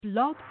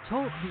Blog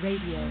Talk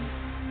Radio.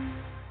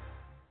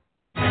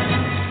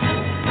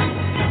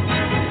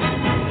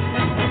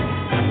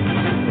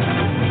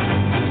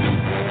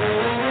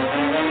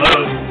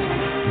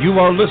 You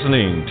are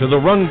listening to the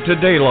Run to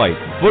Daylight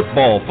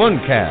Football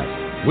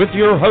Funcast with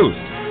your host,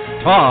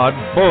 Todd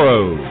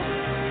Burrows. What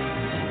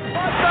the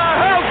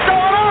hell's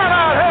going on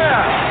out here?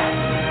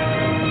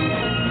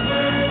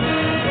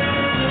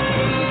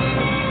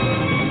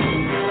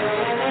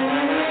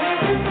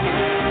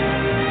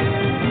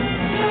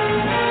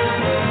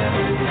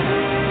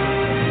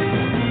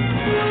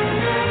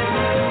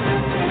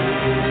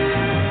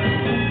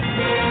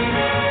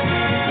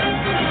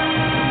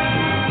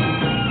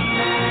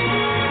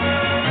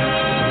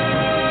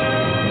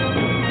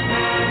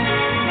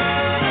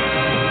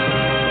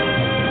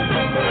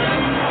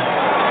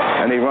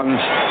 And he runs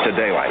to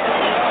daylight.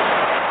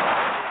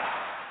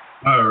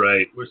 All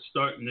right, we're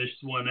starting this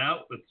one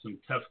out with some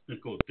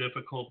technical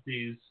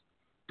difficulties.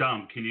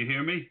 Dom, can you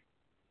hear me?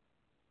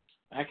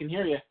 I can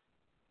hear you.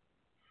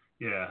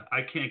 Yeah,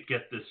 I can't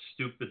get this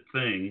stupid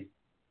thing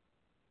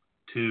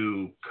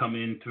to come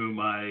in through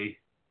my...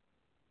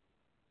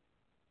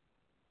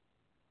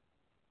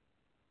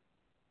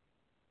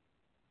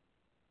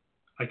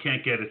 I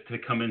can't get it to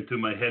come in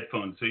through my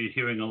headphones. Are you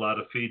hearing a lot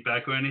of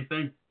feedback or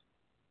anything?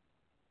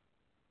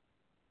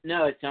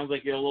 No, it sounds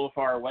like you're a little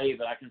far away,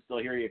 but I can still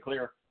hear you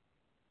clear.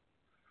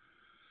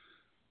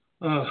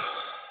 Oh,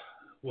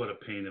 what a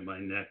pain in my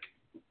neck.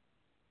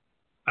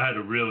 I had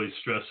a really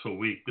stressful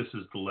week. This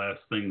is the last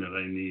thing that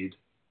I need.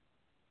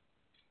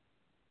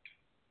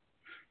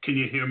 Can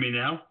you hear me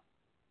now?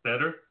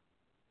 Better?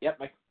 Yep,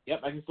 I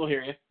can still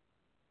hear you.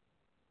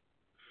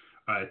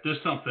 All right,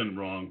 there's something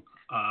wrong.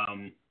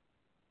 I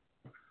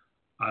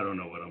don't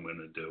know what I'm going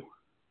to do.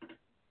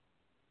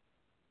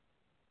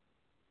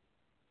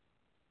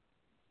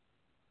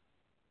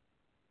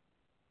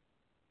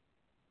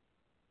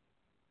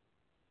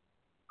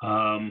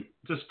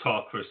 Just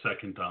talk for a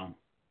second, Tom.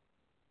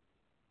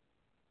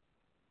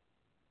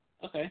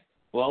 Okay.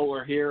 Well,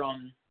 we're here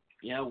on,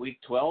 week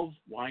 12,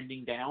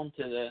 winding down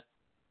to the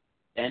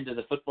end of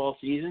the football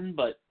season,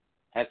 but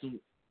had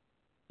some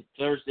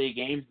Thursday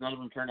games. None of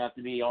them turned out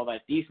to be all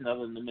that decent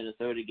other than the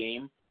Minnesota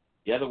game.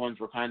 The other ones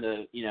were kind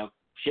of,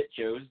 shit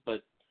shows,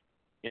 but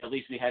at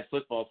least we had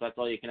football, so that's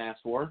all you can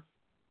ask for.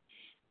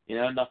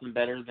 Nothing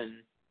better than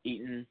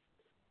eating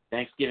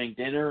Thanksgiving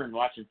dinner and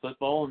watching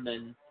football, and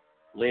then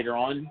later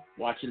on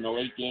watching the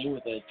late game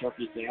with a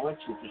turkey sandwich,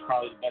 which was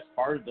probably the best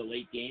part of the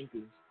late game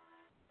because,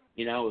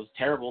 it was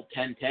terrible,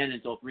 10-10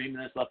 until 3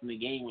 minutes left in the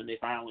game when they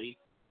finally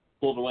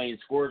pulled away and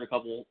scored a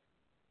couple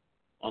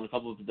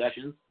of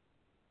possessions.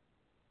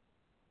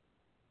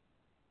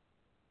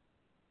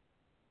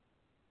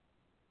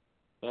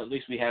 But at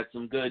least we had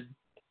some good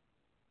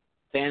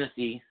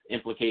fantasy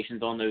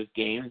implications on those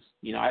games.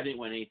 I didn't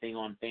win anything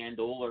on FanDuel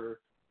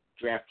or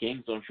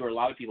DraftKings, so I'm sure a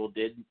lot of people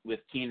did,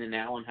 with Keenan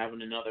Allen having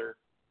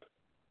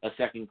a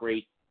second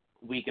great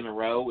week in a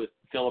row, with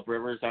Phillip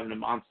Rivers having a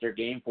monster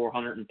game,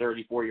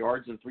 434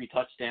 yards and 3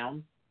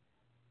 touchdowns.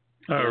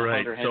 All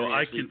right, so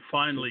I can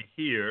finally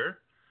hear.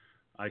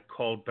 I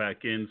called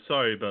back in.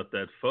 Sorry about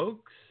that,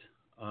 folks.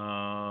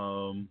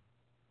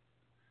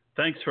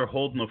 Thanks for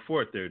holding the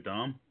fort there,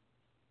 Dom.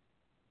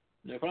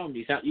 No problem.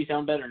 You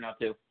sound better now,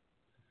 too.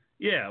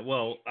 Yeah,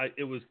 well,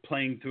 it was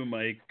playing through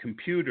my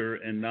computer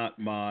and not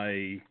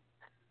my...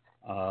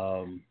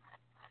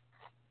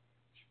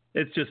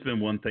 It's just been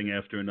one thing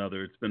after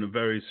another. It's been a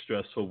very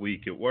stressful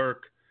week at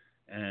work,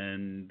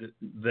 and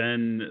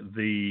then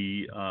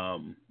the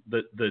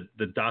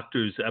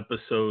doctor's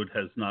episode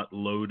has not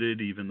loaded,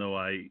 even though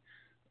I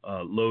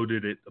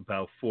loaded it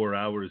about 4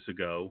 hours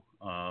ago.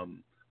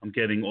 I'm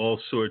getting all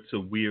sorts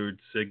of weird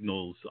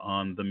signals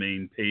on the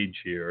main page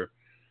here,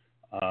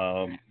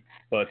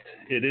 but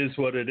it is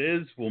what it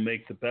is. We'll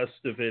make the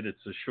best of it.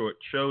 It's a short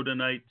show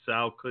tonight.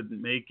 Sal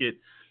couldn't make it.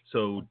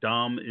 So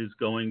Dom is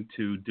going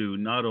to do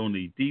not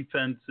only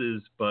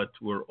defenses, but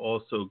we're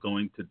also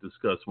going to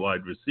discuss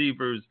wide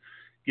receivers,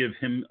 give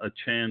him a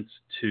chance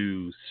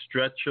to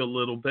stretch a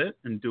little bit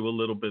and do a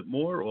little bit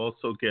more,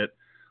 also get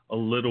a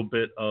little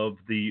bit of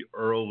the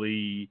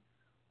early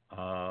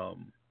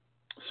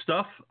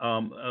stuff.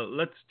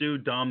 Let's do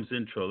Dom's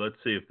intro. Let's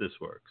see if this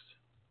works.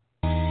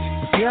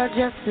 You're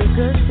just too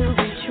good to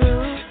be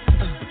true.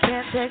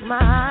 Can't take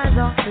my eyes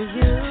off of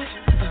you.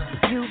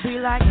 You be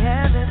like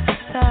heaven to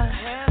touch.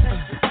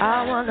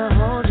 I wanna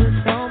hold you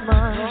so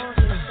much.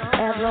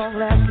 At long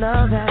last,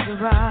 love has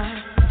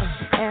arrived,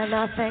 and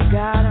I thank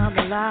God I'm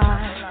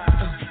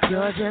alive.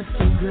 You're just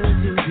too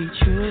good to be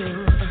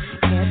true.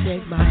 Can't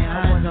take my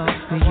eyes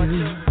off of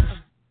you.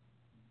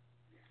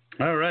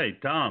 All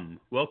right, Dom,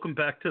 welcome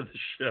back to the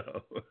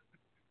show.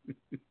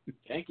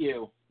 Thank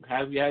you.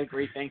 Have you had a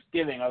great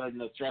Thanksgiving other than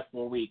the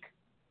stressful week?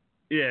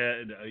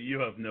 Yeah, no, you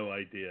have no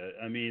idea.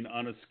 I mean,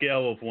 on a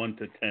scale of 1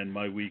 to 10,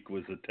 my week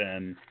was a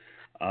 10.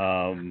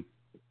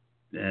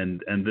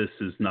 And this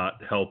is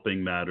not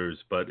helping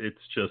matters, but it's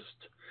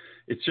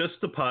It's just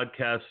a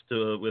podcast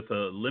with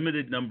a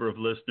limited number of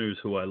listeners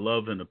who I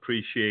love and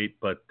appreciate.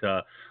 But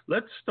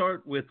let's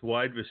start with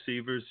wide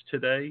receivers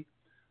today.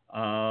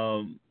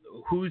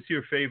 Who's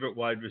your favorite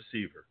wide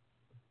receiver?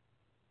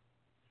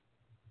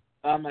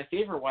 My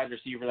favorite wide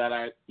receiver that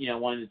I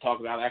wanted to talk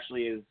about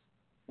actually is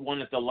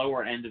one at the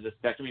lower end of the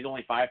spectrum. He's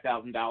only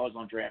 $5,000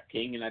 on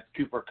DraftKings, and that's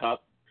Cooper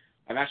Kupp.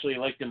 I've actually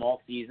liked him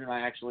all season.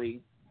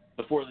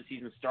 Before the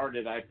season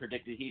started, I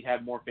predicted he'd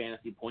have more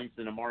fantasy points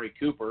than Amari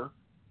Cooper,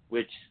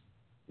 which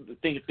I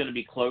think it's going to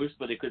be close,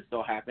 but it could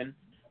still happen.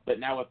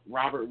 But now with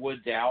Robert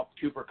Woods out,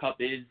 Cooper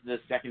Kupp is the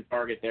second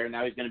target there.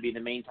 Now he's going to be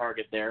the main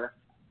target there,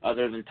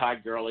 other than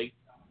Todd Gurley.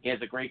 He has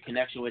a great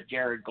connection with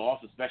Jared Goff,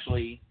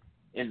 especially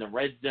in the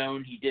red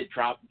zone. He did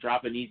drop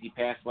an easy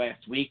pass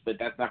last week, but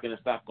that's not going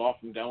to stop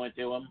Goff from going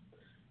to him.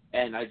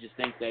 And I just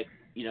think that,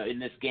 in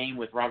this game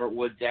with Robert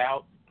Woods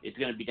out, it's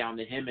going to be down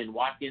to him and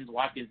Watkins.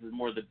 Watkins is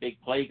more the big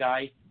play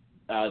guy.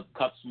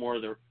 Kupp's more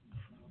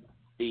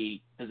the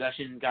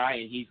possession guy,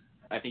 and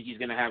I think he's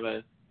going to have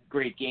a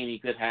great game. He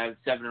could have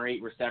 7 or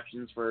 8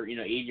 receptions for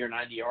 80 or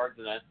 90 yards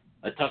and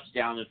a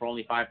touchdown, and for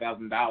only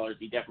 $5,000,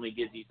 he definitely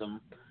gives you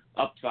some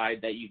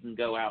upside that you can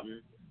go out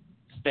and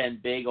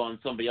spend big on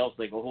somebody else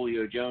like a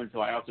Julio Jones,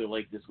 who I also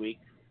like this week.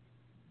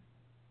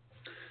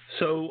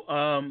 So,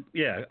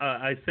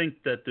 I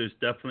think that there's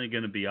definitely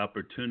going to be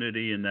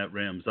opportunity in that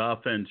Rams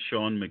offense.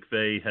 Sean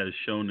McVay has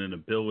shown an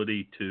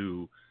ability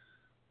to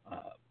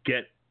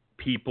get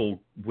people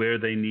where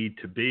they need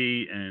to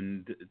be,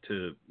 and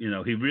to,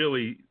 he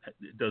really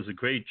does a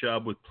great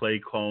job with play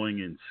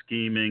calling and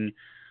scheming.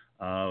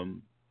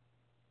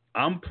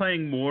 I'm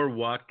playing more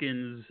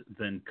Watkins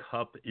than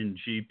Kupp in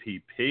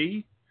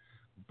GPP,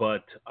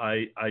 but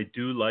I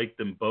do like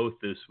them both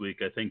this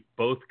week. I think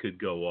both could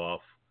go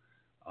off.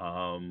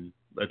 I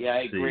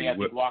agree. I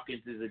think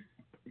Watkins is a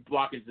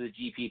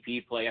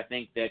GPP play. I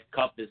think that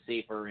Kupp is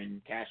safer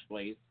in cash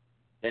plays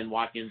than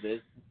Watkins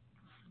is.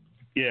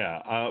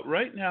 Yeah.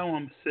 Right now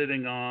I'm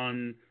sitting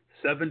on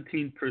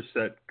 17%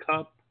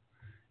 Kupp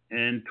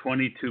and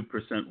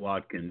 22%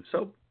 Watkins.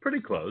 So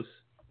pretty close.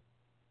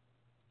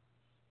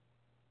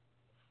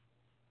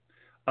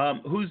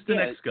 Who's the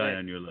next guy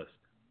on your list?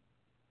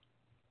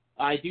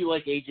 I do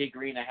like AJ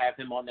Green. I have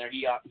him on there.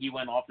 He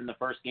went off in the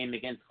first game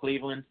against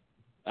Cleveland.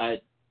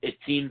 It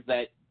seems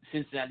that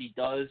Cincinnati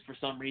does, for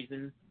some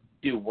reason,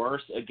 do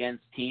worse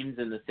against teams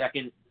in the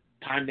second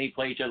time they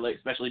play each other,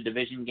 especially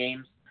division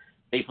games.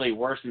 They play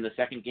worse in the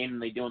second game than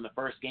they do in the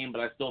first game,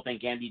 but I still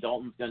think Andy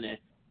Dalton's going to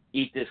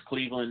eat this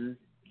Cleveland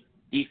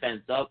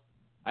defense up.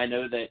 I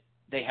know that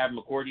they have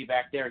McCourty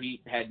back there. He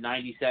had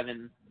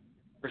 97%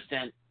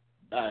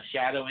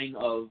 shadowing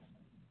of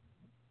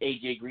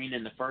A.J. Green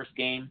in the first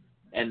game,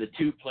 and the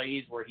 2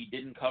 plays where he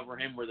didn't cover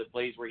him were the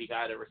plays where he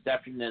got a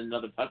reception and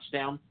another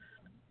touchdown.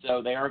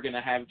 So they are going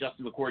to have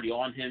Justin McCourty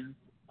on him.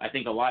 I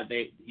think a lot.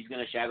 He's going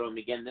to shadow him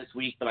again this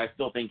week, but I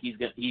still think he's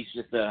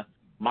just a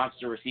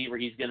monster receiver.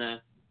 He's going to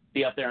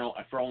be up there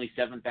for only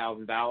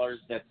 $7,000.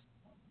 That's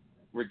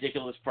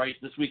ridiculous price.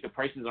 This week the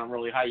prices aren't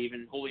really high.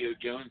 Even Julio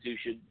Jones, who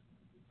should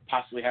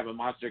possibly have a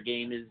monster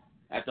game, is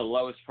at the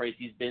lowest price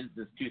he's been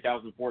since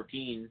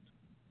 2014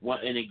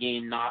 in a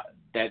game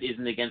that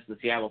isn't against the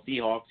Seattle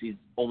Seahawks. He's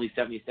only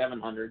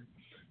 $7,700.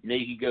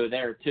 You could go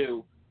there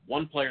too.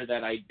 One player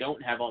that I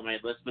don't have on my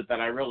list, but that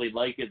I really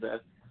like is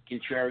a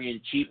contrarian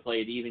cheap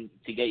play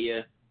to get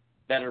you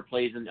better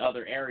plays in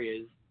other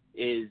areas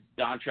is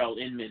Dontrell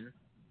Inman.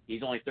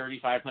 He's only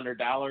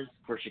 $3,500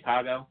 for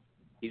Chicago.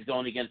 He's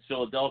going against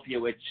Philadelphia,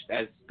 which,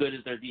 as good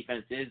as their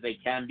defense is, they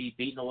can be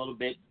beaten a little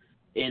bit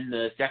in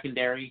the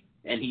secondary,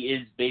 and he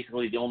is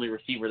basically the only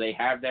receiver they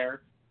have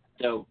there.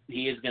 So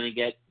he is going to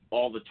get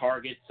all the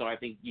targets, so I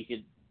think you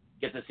could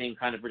get the same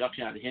kind of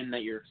production out of him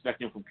that you're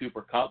expecting from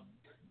Cooper Kupp.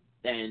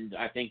 And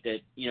I think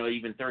that,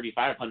 even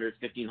 $3,500 is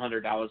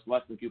 $1,500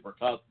 less than Cooper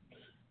Kupp.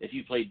 If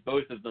you played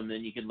both of them,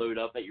 then you can load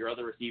up at your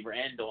other receiver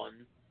and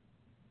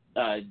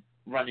on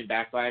running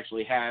backs. I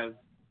actually have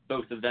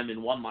both of them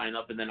in one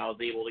lineup, and then I was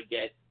able to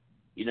get,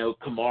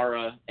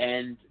 Kamara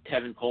and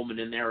Tevin Coleman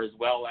in there as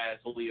well as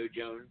Julio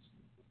Jones.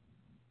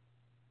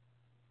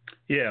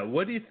 Yeah,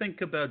 what do you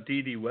think about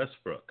D.D.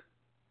 Westbrook?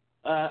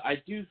 I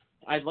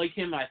like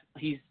him.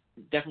 He's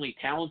definitely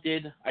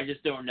talented. I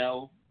just don't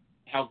know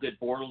how good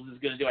Bortles is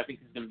going to do. I think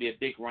it's going to be a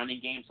big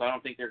running game, so I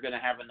don't think they're going to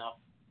have enough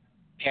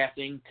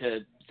passing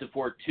to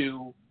support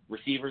 2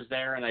 receivers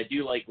there. And I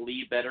do like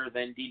Lee better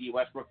than D.D.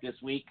 Westbrook this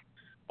week,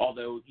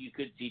 although you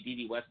could see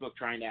D.D. Westbrook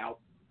trying to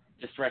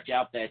stretch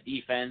out that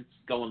defense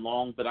going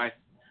long. But I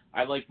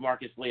like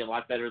Marcus Lee a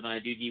lot better than I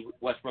do D.D.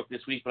 Westbrook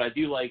this week. But I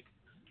do like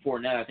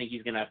Fournette. I think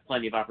he's going to have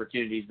plenty of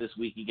opportunities this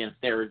week against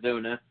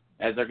Arizona,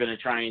 as they're going to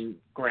try and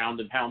ground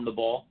and pound the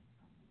ball.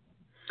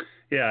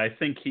 Yeah, I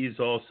think he's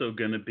also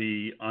going to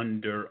be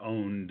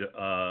under-owned.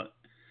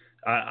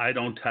 I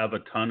don't have a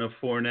ton of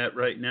Fournette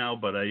right now,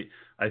 but I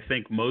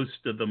think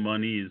most of the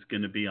money is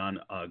going to be on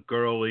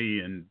Gurley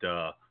and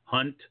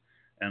Hunt,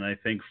 and I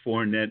think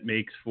Fournette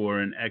makes for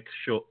an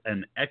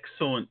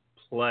excellent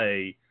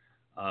play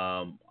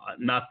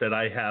Not that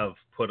I have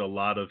put a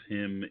lot of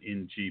him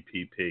in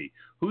GPP.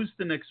 Who's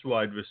the next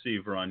wide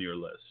receiver on your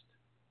list?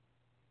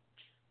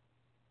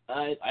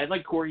 I'd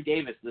like Corey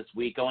Davis this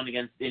week going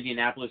against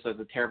Indianapolis as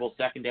a terrible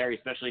secondary,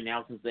 especially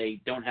now since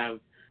they don't have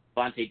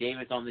Vontae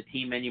Davis on the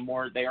team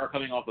anymore. They are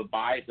coming off a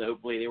bye, so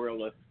hopefully they were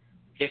able to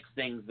fix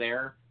things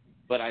there.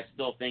 But I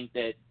still think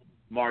that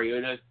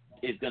Mariota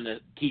is going to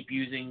keep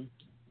using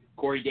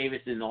Corey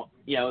Davis in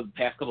the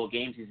past couple of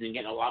games. He's been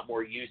getting a lot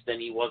more use than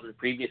he was in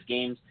previous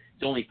games.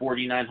 It's only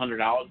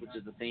 $4,900, which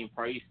is the same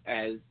price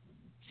as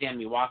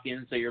Sammy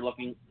Watkins. So you're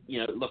looking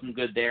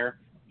good there.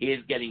 He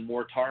is getting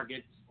more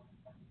targets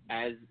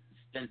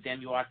than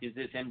Sammy Watkins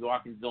is. Sammy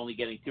Watkins is only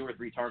getting 2 or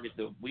 3 targets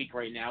a week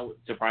right now,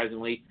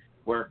 surprisingly,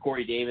 where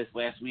Corey Davis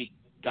last week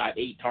got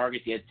 8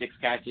 targets. He had 6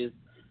 catches.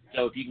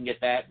 So if you can get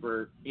that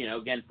for,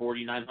 again,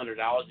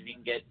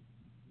 $4,900,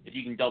 if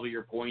you can double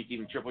your points,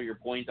 even triple your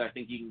points, I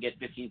think you can get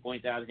 15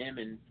 points out of him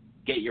and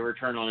get your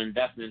return on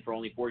investment for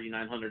only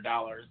 $4,900.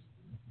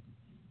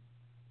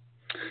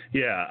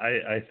 Yeah,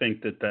 I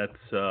think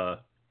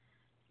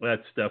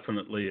that's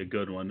definitely a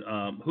good one.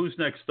 Who's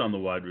next on the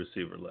wide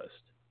receiver list?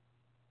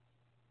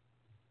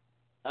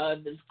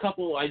 There's a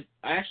couple. I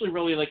actually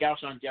really like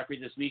Alshon Jeffrey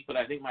this week, but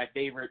I think my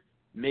favorite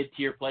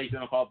mid-tier play, if you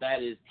want to call it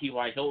that, is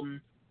T.Y.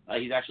 Hilton.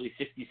 He's actually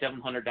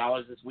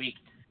 $6,700 this week.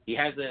 He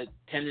has a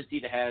tendency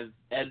to have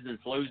ebbs and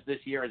flows this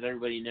year, as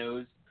everybody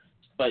knows,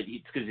 but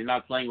it's because he's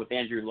not playing with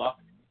Andrew Luck.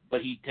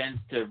 But he tends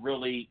to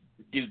really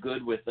do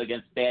good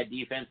against bad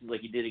defenses,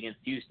 like he did against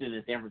Houston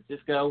and San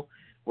Francisco,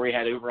 where he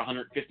had over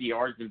 150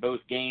 yards in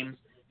both games.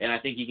 And I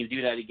think he can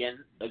do that again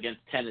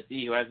against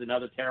Tennessee, who has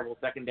another terrible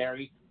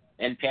secondary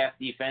and pass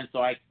defense. So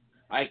I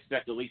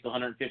expect at least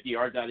 150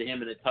 yards out of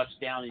him and a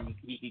touchdown, and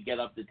he could get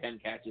up to 10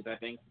 catches, I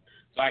think.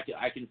 So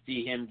I can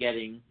see him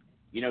getting,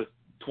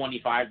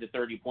 25 to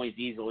 30 points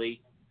easily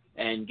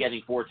and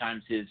getting 4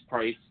 times his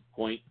price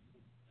point.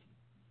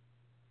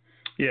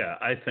 Yeah,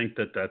 I think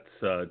that's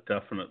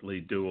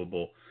definitely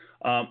doable.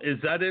 Is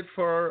that it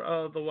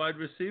for the wide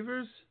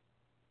receivers?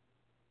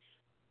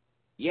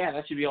 Yeah,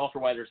 that should be all for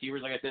wide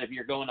receivers. Like I said, if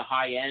you're going to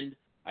high end,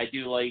 I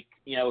do like,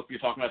 if you're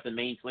talking about the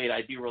main slate,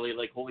 I do really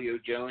like Julio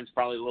Jones,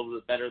 probably a little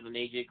bit better than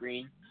A.J.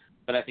 Green.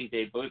 But I think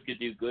they both could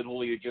do good.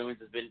 Julio Jones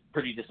has been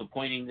pretty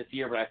disappointing this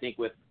year, but I think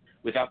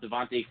without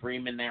Devontae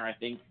Freeman there, I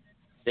think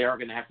they are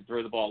going to have to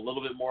throw the ball a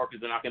little bit more because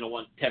they're not going to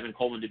want Tevin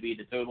Coleman to be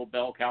the total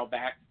bell cow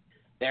back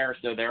there.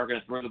 So they are going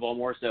to throw the ball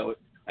more. So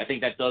I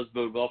think that does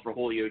bode well for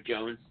Julio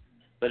Jones.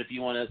 But if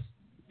you want to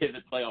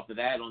pivot play off of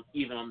that,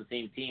 even on the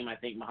same team, I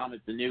think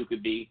Mohamed Sanu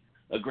could be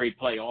a great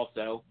play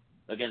also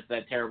against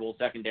that terrible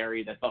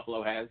secondary that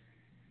Buffalo has.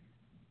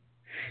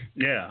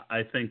 Yeah,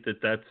 I think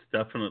that's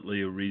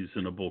definitely a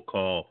reasonable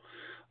call.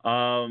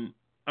 All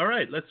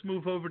right, let's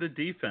move over to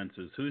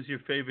defenses. Who's your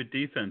favorite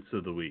defense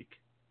of the week?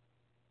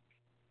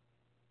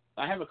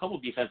 I have a couple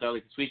defense I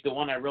like this week. The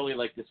one I really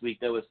like this week,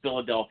 though, is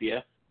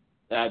Philadelphia.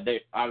 I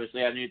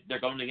knew they're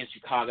going against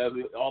Chicago,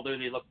 who, although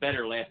they looked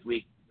better last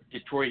week,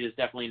 Detroit is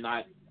definitely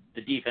not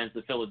the defense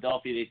of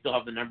Philadelphia. They still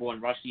have the number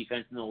 1 rush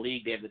defense in the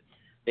league. They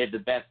have the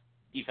best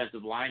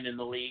defensive line in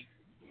the league.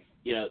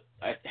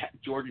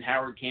 Jordan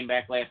Howard came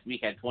back last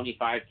week, had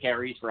 25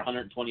 carries for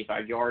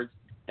 125 yards.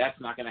 That's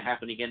not going to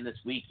happen again this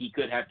week. He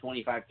could have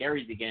 25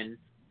 carries again,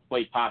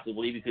 quite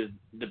possibly, because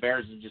the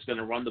Bears are just going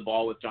to run the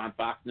ball with John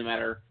Fox no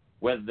matter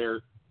whether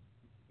they're,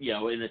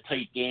 in a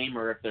tight game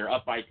or if they're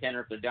up by 10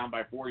 or if they're down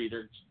by 40,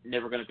 they're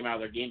never going to come out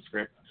of their game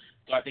script.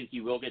 So I think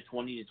he will get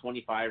 20 to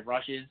 25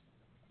 rushes.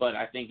 But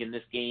I think in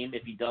this game,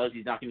 if he does,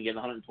 he's not going to get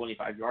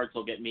 125 yards.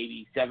 He'll get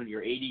maybe 70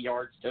 or 80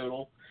 yards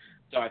total.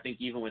 So I think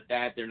even with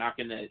that, they're not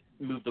going to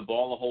move the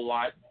ball a whole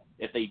lot.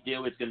 If they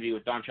do, it's going to be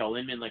with Dontrell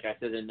Inman, like I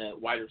said, in the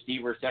wide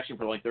receiver section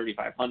for like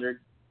 3,500.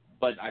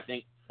 But I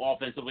think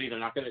offensively, they're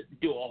not going to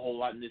do a whole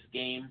lot in this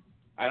game.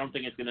 I don't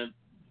think it's going to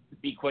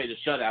be quite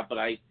a shutout, but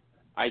I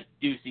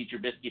do see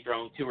Trubisky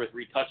throwing 2 or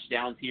 3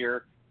 touchdowns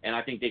here, and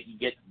I think they can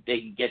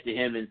get to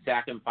him and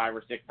sack him 5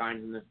 or 6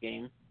 times in this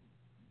game.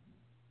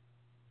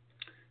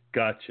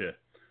 Gotcha.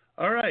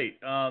 All right.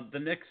 The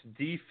next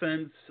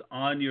defense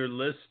on your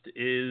list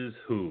is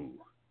who?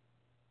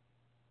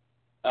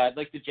 I'd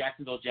like the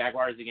Jacksonville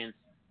Jaguars against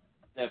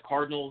the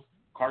Cardinals.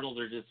 Cardinals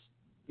are just,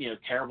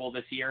 terrible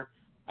this year.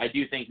 I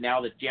do think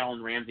now that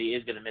Jalen Ramsey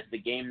is going to miss the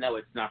game, though.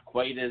 It's not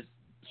quite as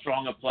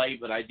strong a play,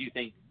 but I do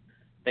think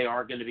they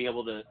are going to be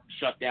able to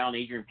shut down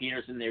Adrian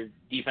Peterson. Their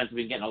defense has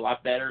been getting a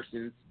lot better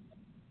since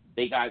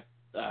they got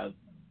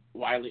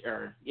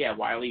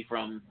Wiley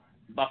from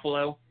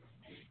Buffalo.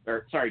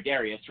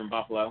 Darius from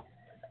Buffalo.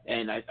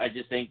 And I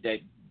just think that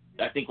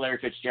Larry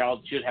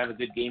Fitzgerald should have a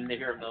good game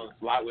there.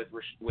 A lot with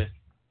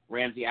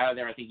Ramsey out of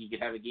there. I think he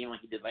could have a game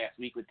like he did last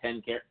week with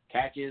 10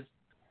 catches.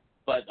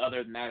 But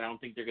other than that, I don't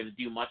think they're going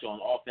to do much on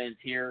offense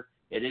here.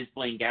 It is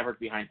Blaine Gabbert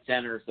behind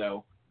center,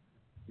 so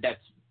that's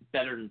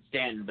better than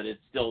Stanton, but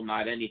it's still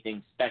not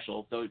anything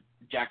special. So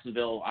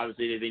Jacksonville,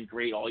 obviously, they've been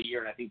great all year,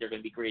 and I think they're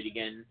going to be great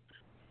again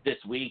this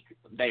week.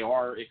 They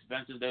are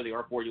expensive, though. They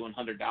are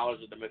 $4,100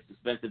 with the most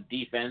expensive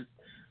defense.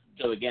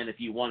 So again, if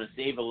you want to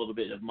save a little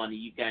bit of money,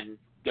 you can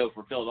go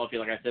for Philadelphia.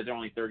 Like I said, they're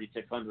only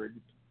 3,600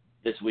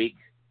 this week.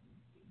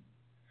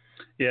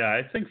 Yeah,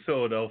 I think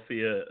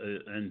Philadelphia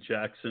and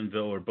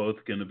Jacksonville are both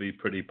going to be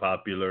pretty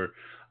popular.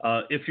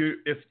 If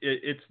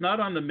it's not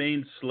on the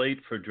main slate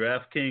for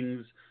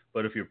DraftKings,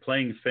 but if you're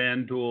playing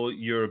FanDuel,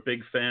 you're a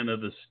big fan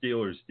of the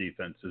Steelers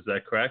defense. Is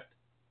that correct?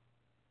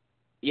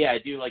 Yeah, I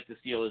do like the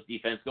Steelers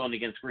defense going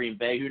against Green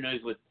Bay. Who knows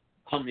what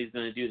Huntley's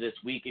going to do this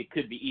week? It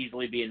could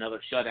easily be another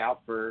shutout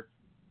for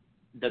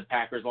the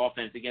Packers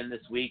offense again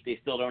this week. They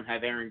still don't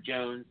have Aaron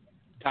Jones.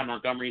 Ty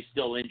Montgomery's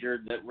still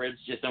injured. The ribs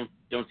just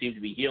don't seem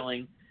to be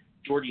healing.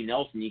 Jordy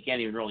Nelson, you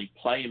can't even really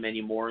play him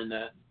anymore in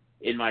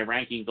my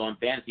rankings on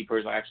Fantasy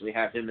Pros. I actually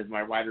have him as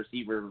my wide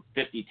receiver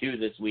 52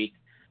 this week.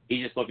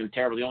 He's just looking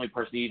terrible. The only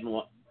person you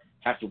even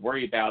have to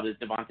worry about is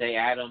Devontae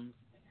Adams,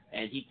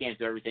 and he can't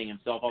do everything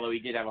himself, although he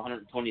did have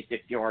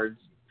 126 yards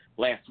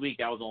last week.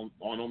 That was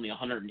on only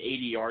 180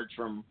 yards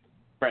from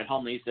Brett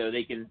Hundley, so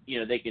they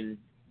can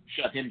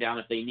shut him down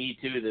if they need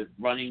to. The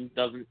running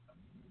doesn't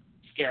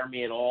scare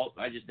me at all.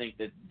 I just think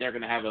that they're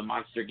going to have a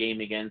monster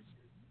game against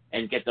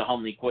and get to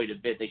Hundley quite a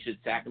bit. They should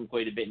sack him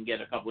quite a bit and get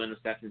a couple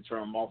interceptions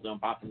from him also, and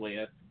possibly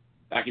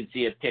I can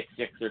see a pick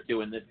 6 or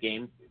 2 in this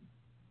game.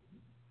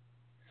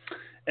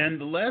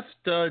 And the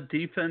last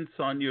defense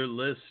on your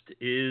list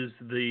is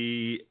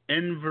the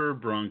Denver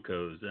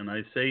Broncos. And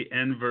I say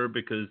Denver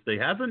because they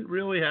haven't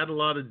really had a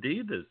lot of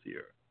D this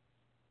year.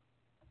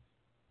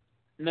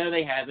 No,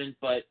 they haven't,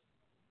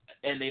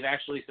 and they've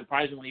actually,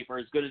 surprisingly, for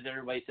as good as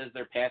everybody says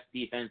their pass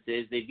defense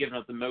is, they've given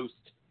up the most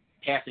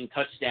passing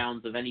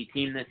touchdowns of any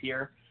team this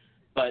year.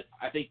 But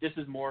I think this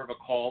is more of a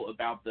call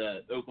about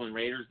the Oakland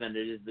Raiders than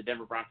it is the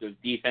Denver Broncos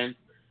defense.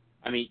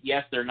 I mean,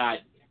 yes, they're not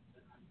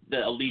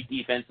the elite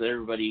defense that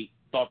everybody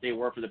thought they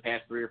were for the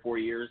past 3 or 4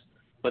 years,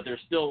 but they're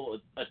still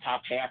a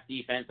top half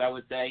defense, I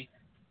would say.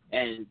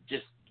 And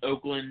just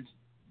Oakland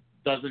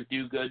doesn't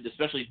do good,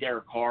 especially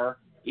Derek Carr.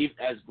 Even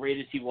as great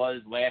as he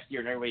was last year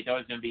and everybody thought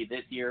he was going to be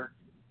this year,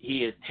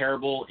 he is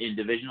terrible in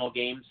divisional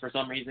games for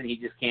some reason. He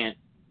just can't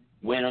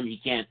win them. He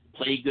can't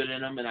play good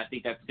in them, and I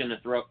think that's going to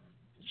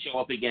show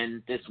up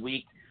again this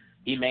week.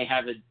 He may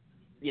have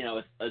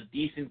a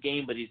decent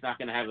game, but he's not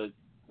going to have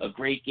a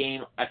great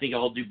game. I think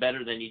he'll do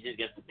better than he did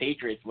against the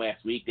Patriots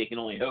last week. They can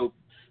only hope,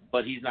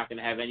 but he's not going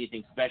to have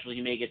anything special.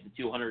 He may get to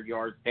 200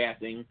 yards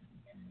passing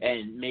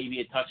and maybe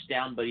a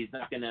touchdown, but he's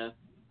not going to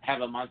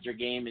have a monster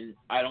game, and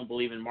I don't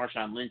believe in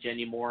Marshawn Lynch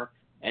anymore.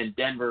 And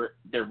Denver,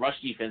 their rush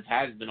defense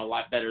has been a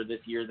lot better this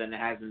year than it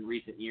has in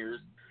recent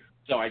years.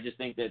 So I just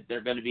think that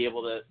they're going to be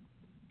able to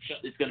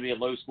it's going to be a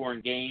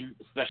low-scoring game,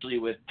 especially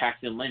with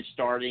Paxton Lynch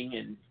starting.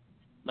 And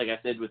like I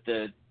said, with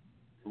the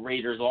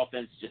Raiders'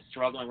 offense just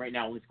struggling right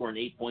now, only scoring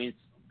 8 points.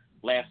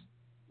 Last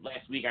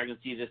week, I can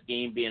see this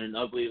game being an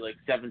ugly,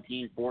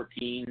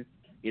 17-14,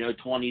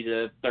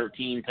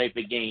 20-13 type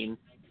of game.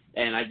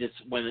 And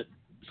when the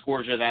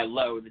scores are that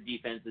low, the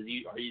defense is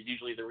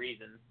usually the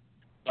reason.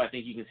 So I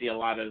think you can see a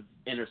lot of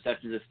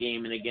interceptions this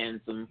game, and again,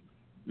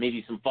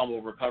 maybe some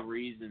fumble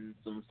recoveries and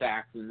some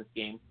sacks in this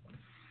game.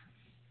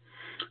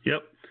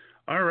 Yep.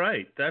 All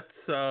right. That's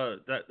a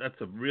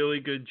really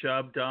good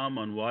job, Dom,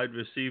 on wide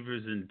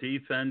receivers and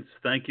defense.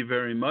 Thank you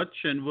very much,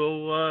 and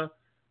we'll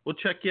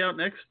check you out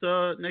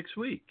next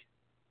week.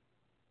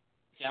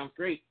 Sounds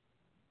great.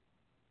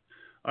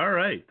 All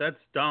right. That's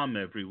Dom,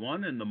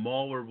 everyone, and the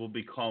Mauler will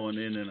be calling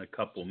in a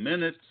couple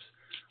minutes.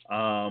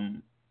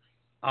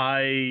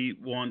 I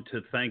want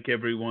to thank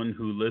everyone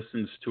who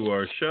listens to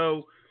our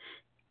show.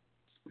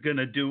 We're going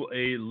to do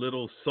a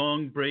little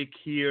song break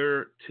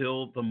here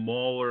till the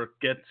Mauler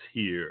gets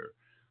here.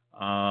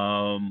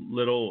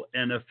 Little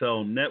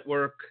NFL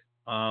Network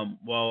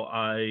while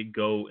I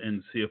go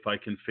and see if I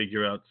can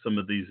figure out some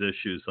of these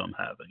issues I'm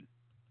having.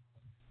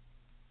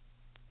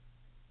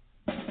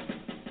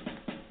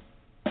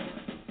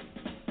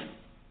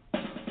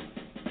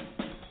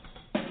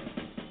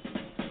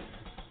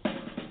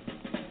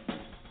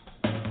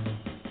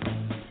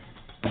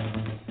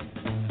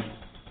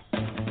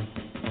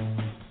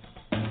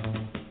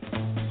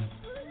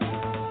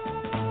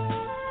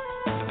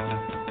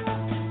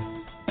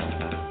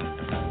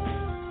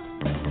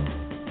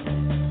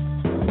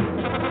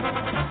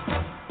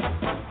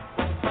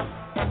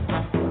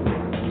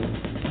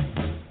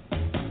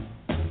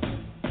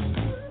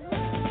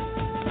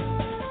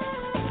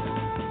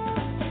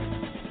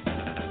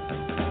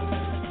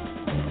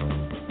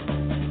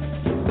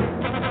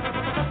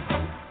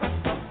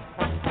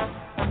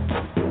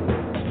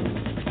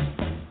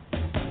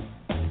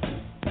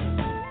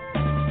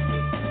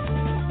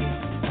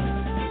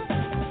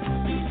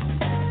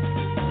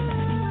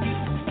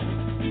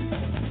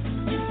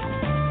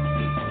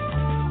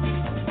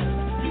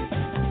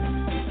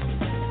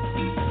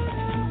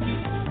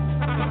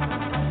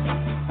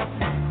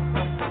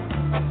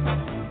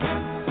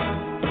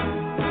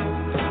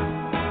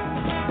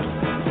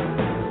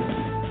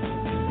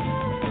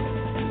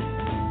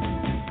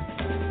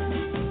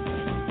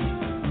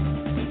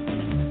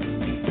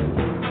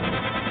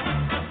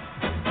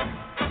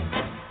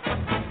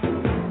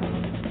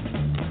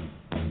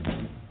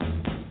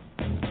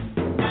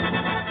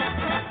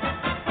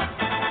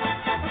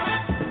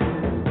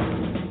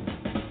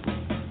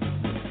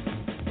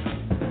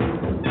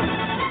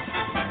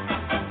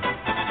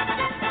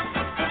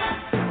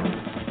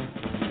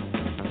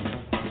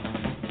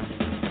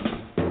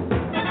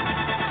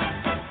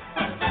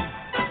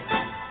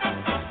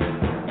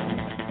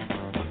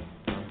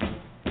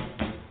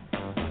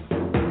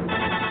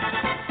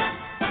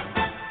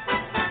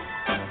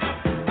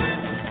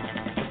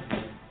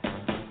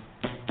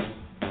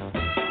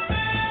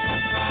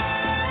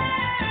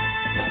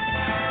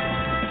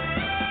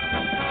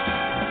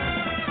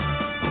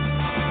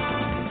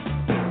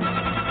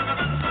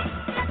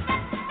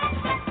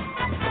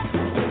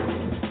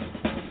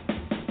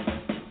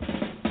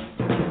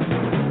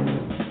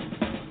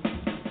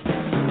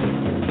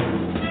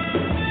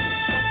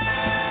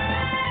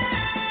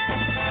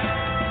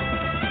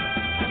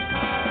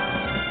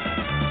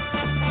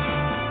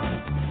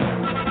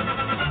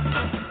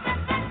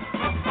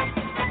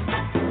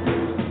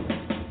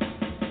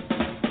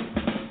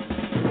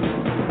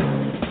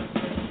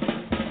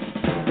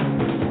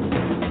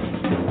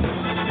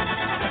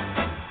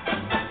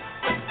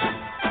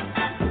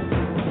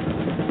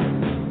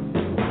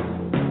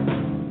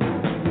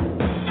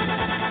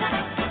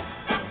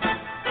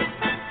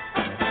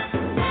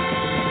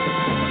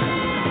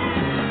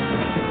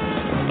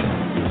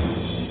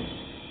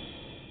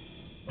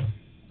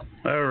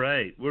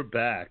 we're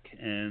back,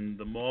 and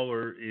the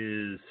Mauler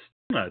is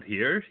still not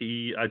here.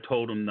 I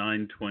told him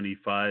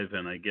 9:25,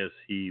 and I guess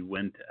he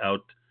went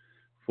out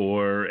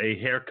for a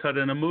haircut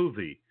and a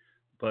movie.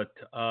 But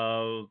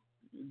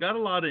got a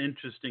lot of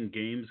interesting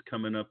games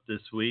coming up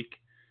this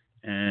week,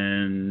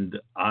 and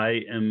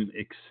I am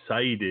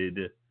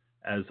excited,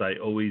 as I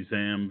always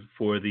am,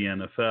 for the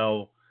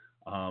NFL.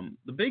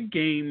 The big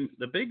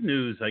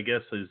news, I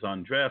guess, is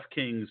on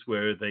DraftKings,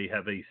 where they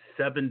have a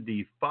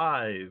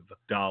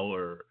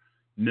 $75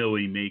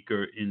 Millie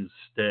Maker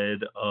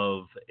instead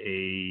of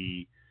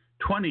a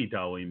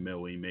 $20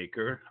 Millie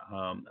Maker.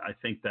 I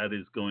think that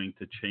is going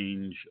to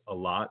change a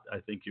lot. I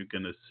think you're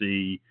going to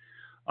see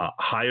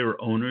higher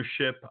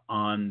ownership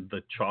on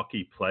the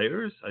chalky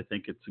players. I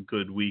think it's a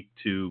good week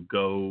to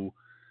go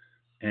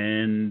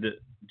and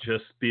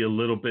just be a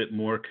little bit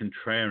more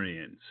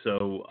contrarian.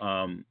 So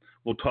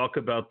we'll talk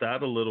about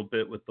that a little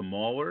bit with the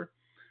Mauler.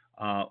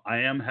 I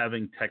am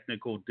having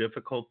technical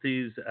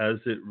difficulties as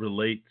it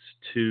relates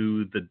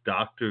to the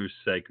doctor's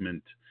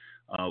segment.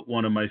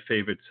 One of my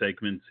favorite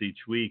segments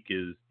each week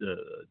is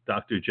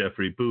Dr.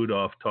 Jeffrey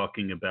Budoff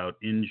talking about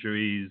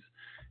injuries,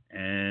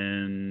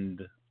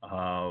 and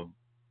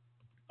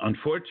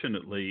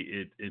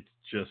unfortunately, it's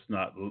just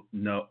not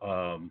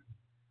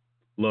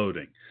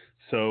loading.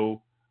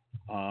 So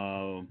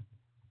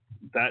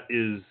that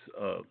is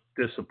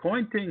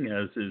disappointing,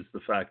 as is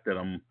the fact that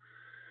I'm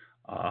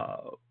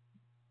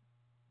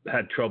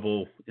had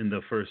trouble in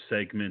the first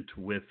segment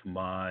with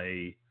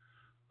my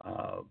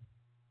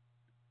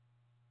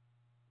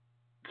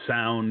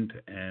sound,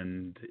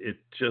 and it's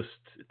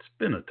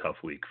been a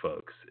tough week,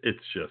 folks.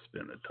 It's just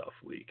been a tough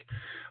week.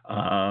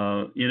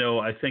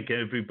 I think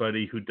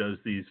everybody who does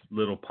these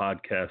little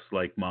podcasts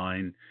like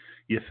mine,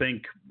 you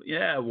think,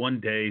 yeah, one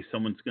day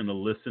someone's going to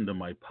listen to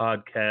my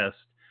podcast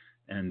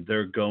and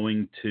they're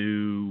going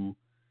to,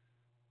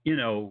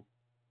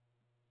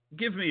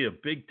 give me a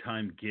big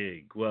time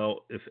gig.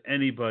 Well, if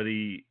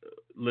anybody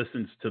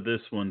listens to this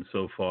one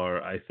so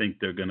far, I think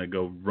they're going to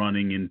go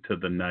running into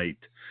the night.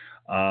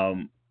 All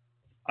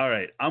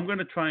right, I'm going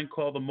to try and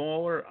call the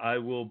Mauler. I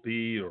will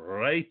be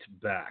right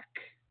back.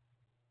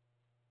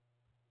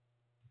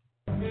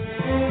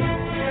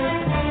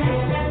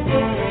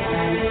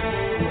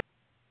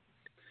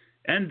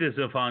 And as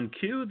if on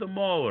cue, the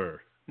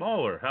Mauler.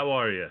 Mauler, how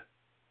are you?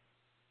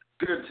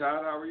 Good,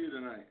 Todd. How are you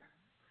tonight?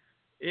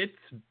 It's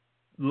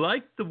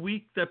like the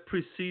week that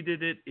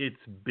preceded it. It's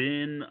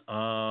been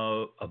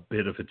a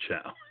bit of a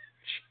challenge.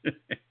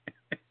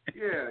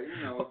 Yeah,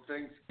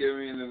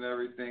 Thanksgiving and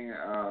everything.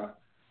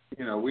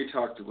 We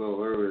talked a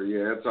little earlier.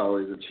 Yeah, it's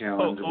always a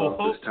challenge about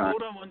this time.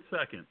 Hold on 1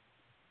 second.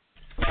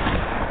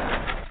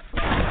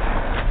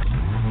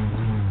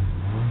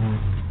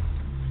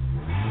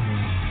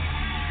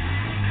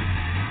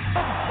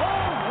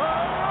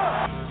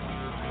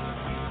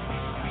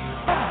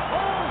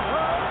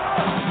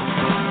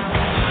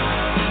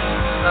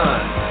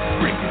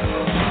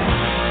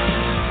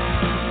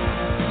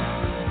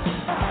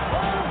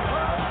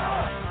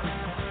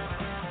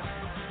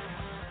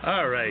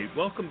 All right,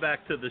 welcome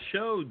back to the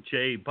show,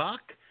 Jay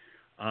Bach,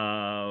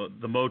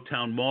 the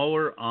Motown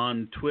Mauler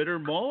on Twitter.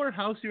 Mauler,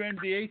 how's your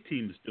NBA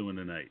teams doing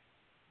tonight?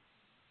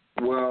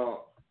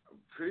 Well,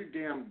 pretty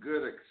damn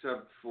good,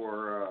 except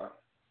for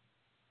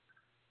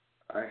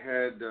I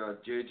had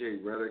J.J.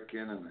 Redick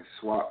in and I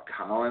swapped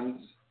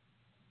Collins,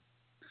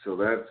 so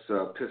that's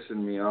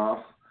pissing me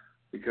off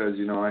because,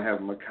 I have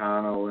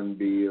McConnell and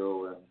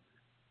Beal and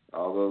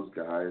all those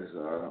guys.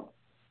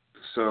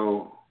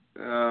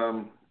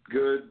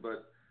 Good,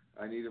 but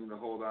I need him to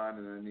hold on,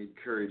 and I need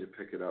Curry to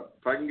pick it up.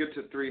 If I can get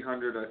to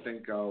 300, I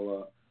think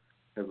I'll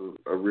have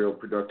a real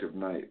productive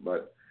night.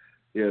 But,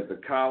 yeah, the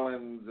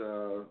Collins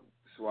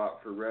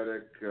swap for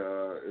Redick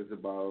is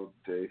about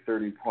a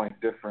 30-point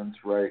difference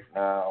right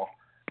now,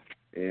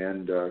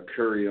 and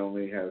Curry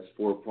only has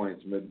 4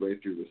 points midway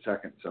through the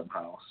second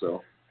somehow.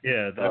 So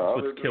yeah, that's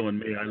what's killing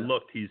me. I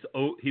looked. He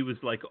was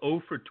like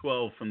 0 for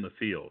 12 from the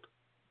field.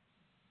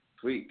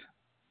 Sweet.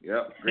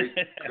 Yep, great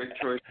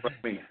choice by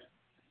me.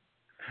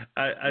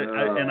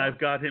 And I've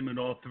got him in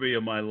all three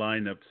of my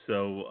lineups.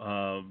 So,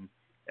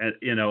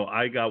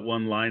 I got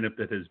one lineup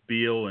that has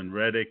Beal and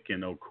Redick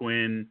and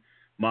O'Quinn,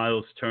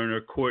 Miles Turner,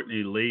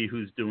 Courtney Lee,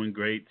 who's doing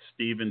great,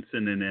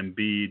 Stevenson and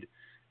Embiid,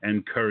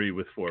 and Curry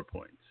with 4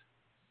 points.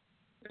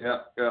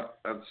 Yeah,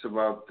 that's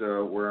about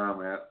where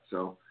I'm at.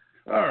 So,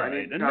 all right, I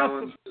need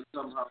Collins to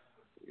somehow,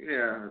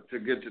 to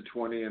get to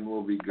 20, and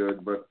we'll be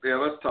good. But yeah,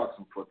 let's talk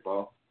some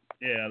football.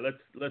 Yeah,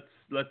 let's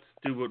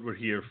do what we're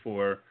here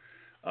for.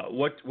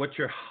 What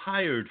you're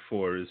hired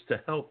for is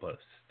to help us.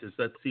 Does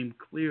that seem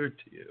clear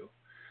to you?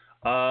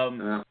 All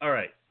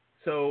right.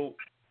 So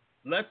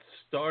let's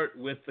start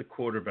with the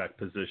quarterback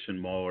position,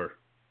 Mauler.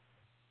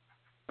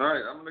 All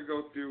right. I'm going to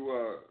go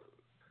through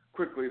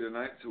quickly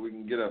tonight so we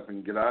can get up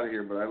and get out of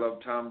here. But I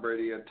love Tom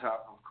Brady at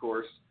top, of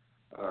course.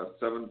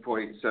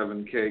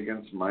 7.7K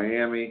against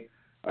Miami.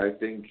 I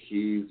think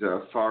he's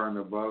far and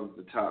above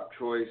the top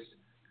choice.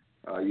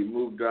 You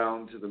move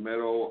down to the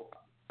middle.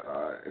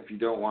 If you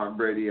don't want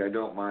Brady, I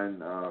don't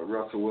mind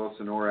Russell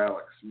Wilson or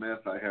Alex Smith.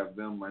 I have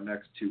them my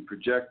next two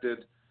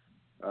projected.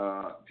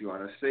 If you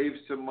want to save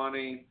some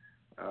money,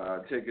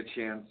 take a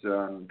chance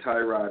on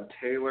Tyrod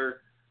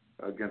Taylor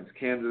against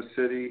Kansas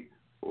City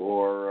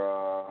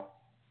or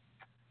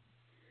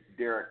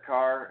Derek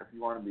Carr. If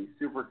you want to be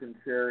super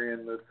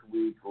contrarian this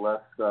week,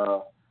 let's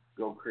go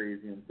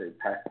crazy and say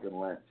Paxton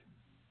Lynch.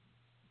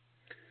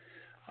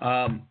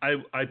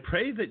 I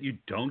pray that you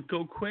don't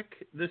go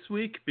quick this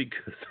week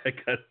because I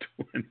got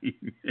 20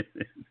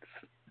 minutes.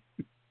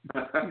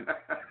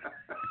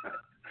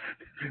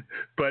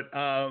 But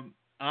I'm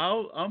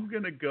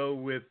gonna go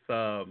with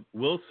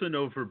Wilson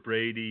over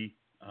Brady.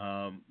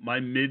 My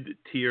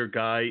mid-tier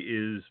guy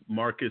is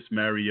Marcus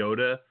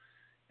Mariota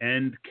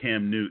and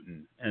Cam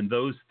Newton, and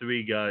those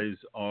three guys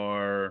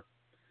are,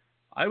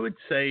 I would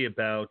say,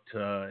 about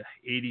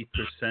 80%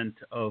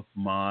 of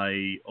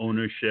my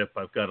ownership.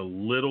 I've got a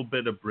little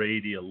bit of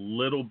Brady, a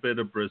little bit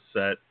of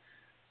Brissett,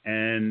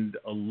 and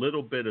a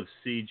little bit of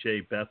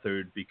C.J.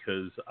 Beathard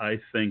because I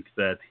think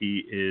that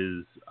he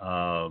is,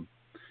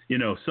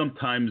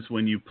 sometimes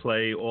when you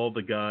play all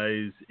the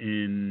guys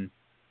in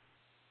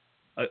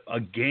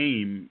a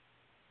game,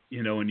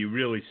 and you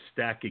really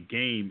stack a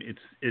game,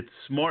 it's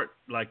smart.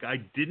 Like, I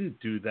didn't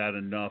do that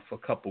enough a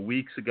couple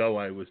weeks ago.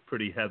 I was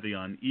pretty heavy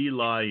on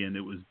Eli, and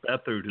it was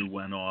Beathard who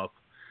went off.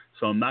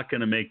 So I'm not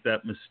going to make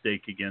that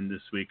mistake again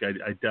this week.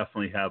 I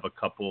definitely have a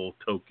couple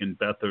token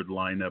Beathard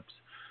lineups.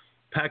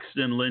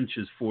 Paxton Lynch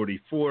is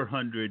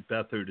 4,400.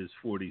 Beathard is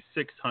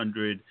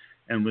 4,600.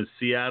 And with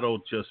Seattle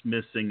just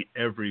missing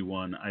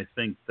everyone, I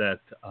think that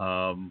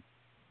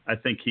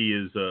he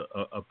is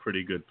a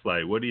pretty good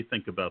play. What do you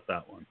think about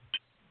that one?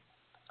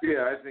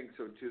 Yeah, I think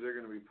so too. They're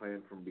going to be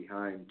playing from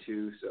behind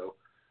too, so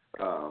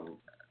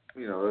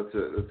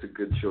that's a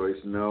good choice.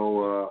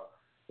 No,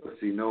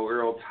 no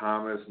Earl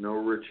Thomas, no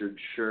Richard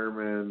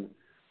Sherman,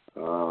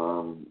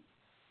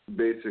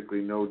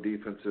 basically no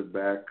defensive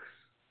backs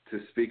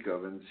to speak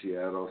of in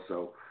Seattle.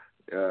 So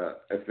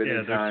if any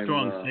there's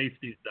strong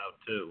safeties out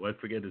too. I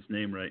forget his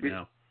name right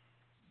now.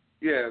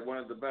 Yeah, one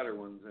of the better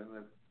ones, and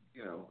if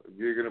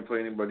you're going to play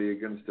anybody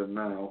against them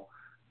now,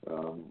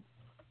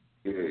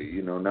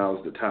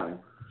 now's the time.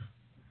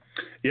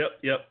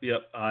 Yep.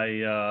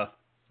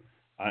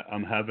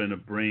 I'm having a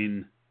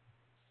brain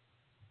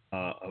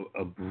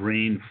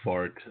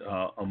fart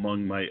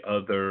among my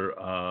other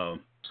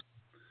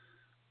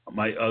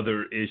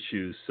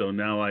issues. So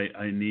now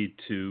I need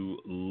to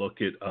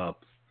look it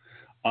up.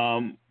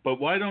 But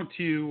why don't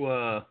you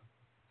Earl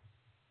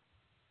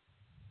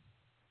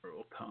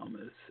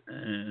Thomas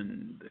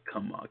and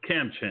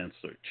Cam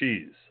Chancellor?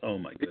 Jeez, oh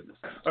my goodness.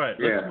 All right,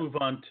 let's move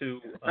on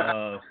to.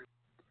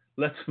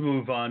 Let's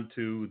move on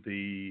to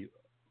the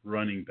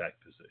running back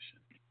position.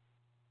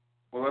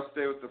 Well, let's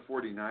stay with the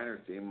 49er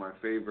theme. My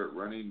favorite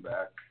running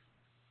back,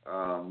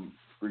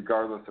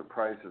 regardless of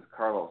price, is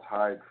Carlos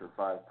Hyde for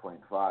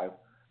 5.5.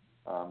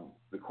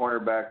 The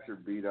cornerbacks are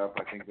beat up.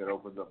 I think that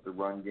opens up the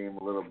run game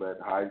a little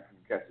bit. Hyde can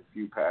catch a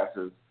few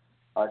passes.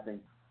 I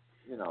think,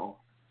 he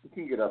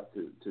can get up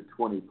to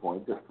 20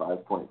 points at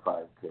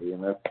 5.5K,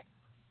 and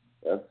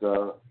that's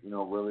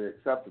really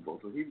acceptable.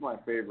 So he's my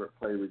favorite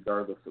play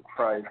regardless of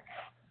price.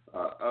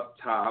 Up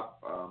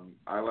top,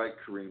 I like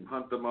Kareem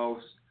Hunt the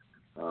most.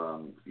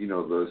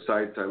 The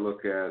sites I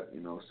look at,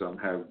 some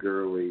have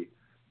Gurley,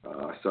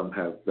 some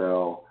have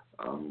Bell.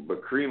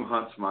 But Kareem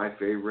Hunt's my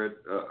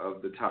favorite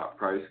of the top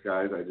price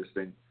guys. I just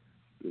think,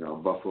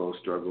 Buffalo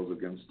struggles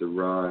against the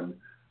run.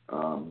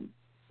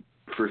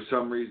 For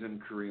some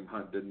reason, Kareem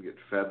Hunt didn't get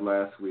fed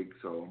last week,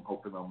 so I'm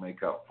hoping they'll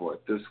make up for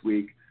it this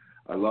week.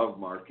 I love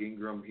Mark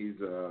Ingram. He's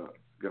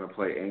going to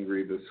play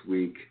angry this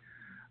week.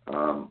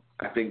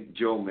 I think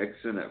Joe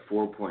Mixon at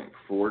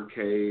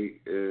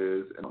 4.4K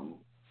is,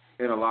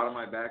 and a lot of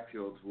my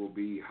backfields will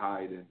be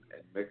Hyde and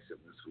Mixon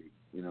this week.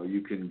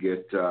 You can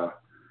get,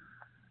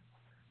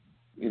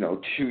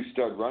 two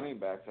stud running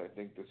backs, I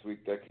think, this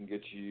week that can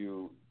get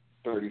you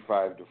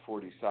 35 to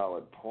 40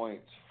 solid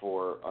points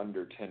for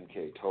under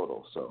 10K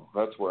total. So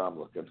that's where I'm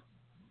looking.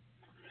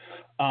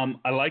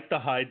 I like the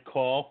Hyde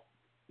call.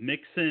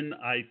 Mixon,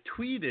 I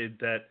tweeted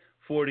that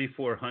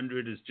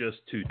 4,400 is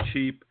just too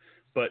cheap.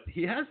 But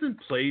he hasn't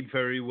played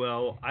very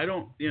well. I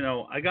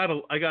got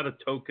a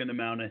token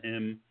amount of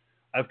him.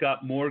 I've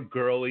got more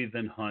Gurley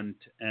than Hunt,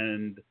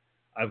 and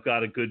I've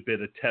got a good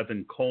bit of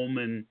Tevin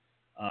Coleman.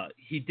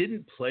 He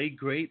didn't play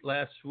great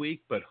last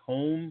week, but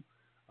home,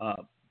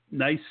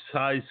 nice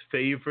size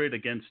favorite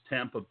against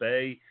Tampa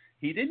Bay.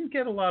 He didn't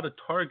get a lot of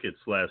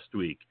targets last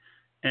week,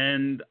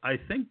 and I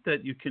think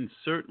that you can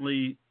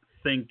certainly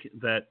think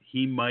that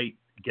he might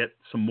get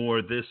some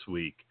more this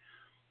week.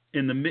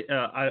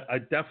 I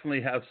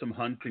definitely have some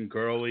Hunt and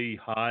Gurley,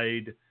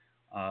 Hyde,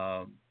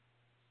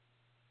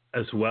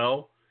 as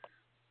well.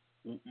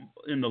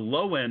 In the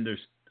low end,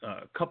 there's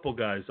a couple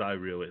guys I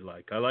really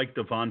like. I like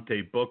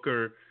Devontae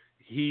Booker.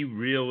 He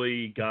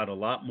really got a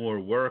lot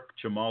more work.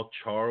 Jamal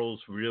Charles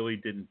really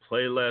didn't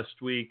play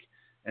last week.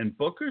 And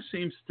Booker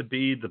seems to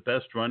be the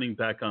best running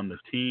back on the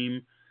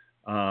team.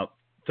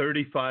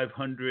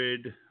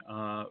 3,500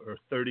 or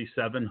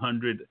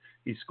 3,700.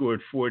 He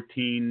scored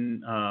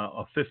 15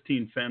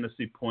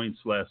 fantasy points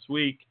last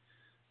week,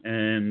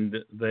 and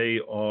they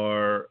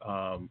are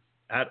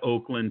at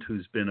Oakland,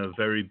 who's been a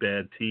very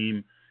bad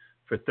team,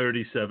 for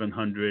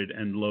 3,700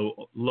 and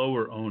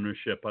lower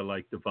ownership. I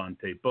like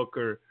Devontae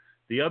Booker.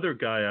 The other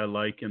guy I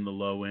like in the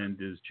low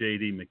end is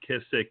J.D.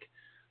 McKissic.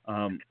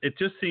 It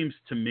just seems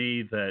to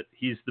me that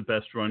he's the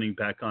best running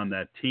back on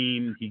that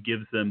team. He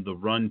gives them the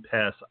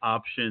run-pass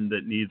option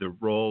that neither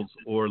Rawls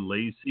or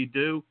Lacey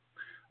do.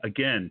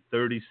 Again,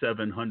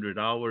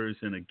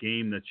 $3,700 in a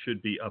game that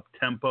should be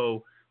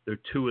up-tempo. They're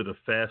two of the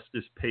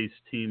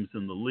fastest-paced teams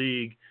in the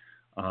league.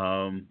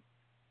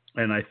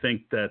 And I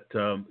think that,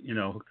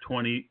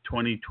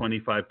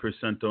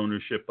 25%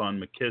 ownership on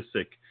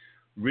McKissic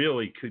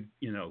really could,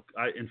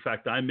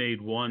 I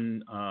made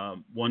one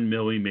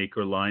Millie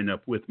Maker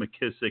lineup with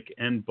McKissic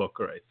and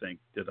Booker, I think.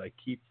 Did I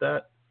keep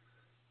that?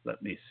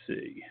 Let me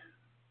see.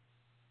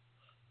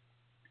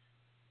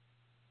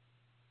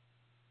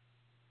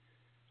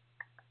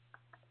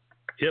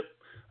 Yep,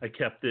 I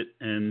kept it,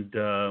 and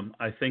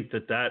I think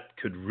that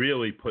could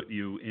really put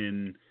you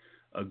in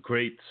a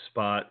great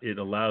spot. It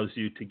allows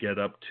you to get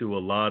up to a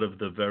lot of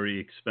the very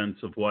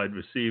expensive wide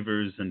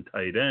receivers and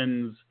tight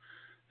ends.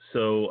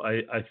 So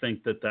I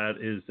think that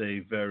is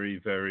a very,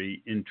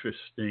 very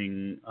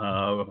interesting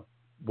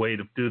way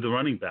to do the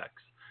running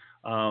backs.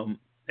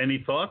 Any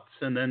thoughts?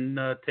 And then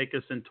take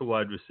us into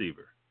wide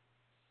receiver.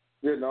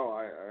 Yeah, no,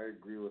 I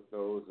agree with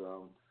those.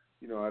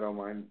 I don't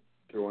mind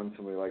throwing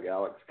somebody like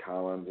Alex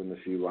Collins in a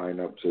few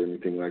lineups or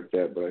anything like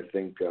that, but I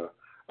think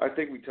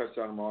we touched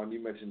on them all. And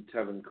you mentioned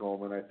Tevin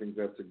Coleman. I think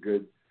that's a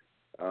good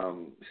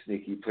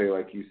sneaky play.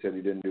 Like you said,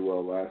 he didn't do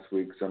well last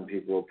week. Some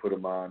people will put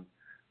him on,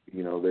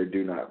 their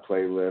do not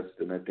play list,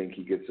 and I think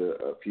he gets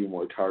a few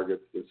more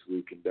targets this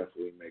week and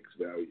definitely makes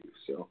value.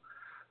 So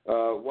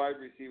wide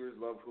receivers,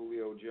 love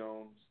Julio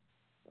Jones.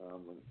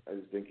 I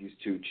just think he's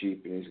too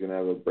cheap, and he's going to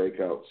have a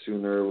breakout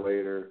sooner or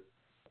later.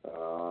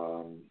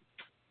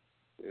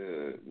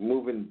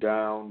 Moving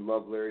down,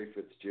 love Larry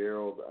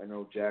Fitzgerald. I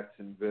know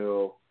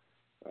Jacksonville,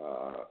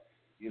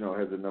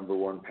 has a number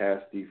one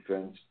pass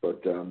defense,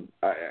 but did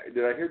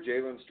I hear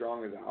Jalen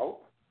Strong is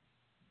out?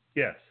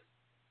 Yes.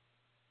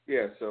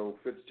 Yeah, so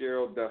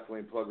Fitzgerald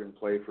definitely plug and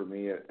play for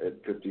me at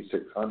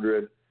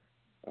 5,600.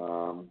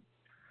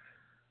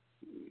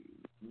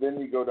 Then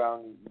you go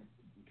down,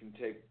 you can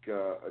take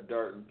a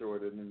dart and throw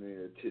it in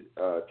the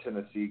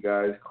Tennessee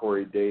guys.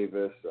 Corey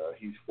Davis,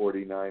 he's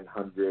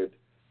 4,900.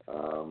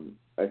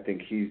 I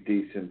think he's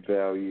decent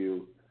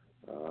value.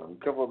 A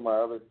couple of my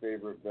other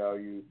favorite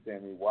values,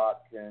 Sammy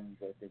Watkins,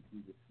 I think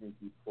he's a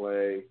sneaky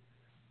play.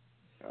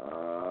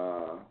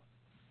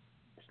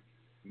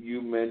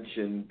 You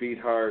mentioned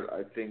Beathard.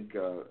 I think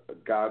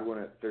Godwin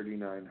at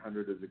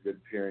 3,900 is a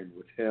good pairing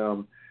with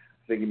him.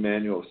 I think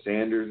Emmanuel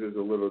Sanders is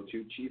a little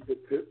too cheap at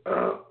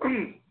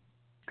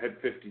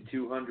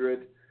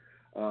 5,200.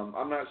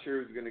 I'm not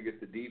sure who's going to get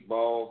the deep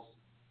balls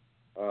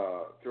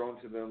thrown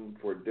to them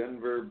for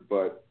Denver,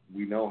 but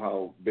we know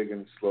how big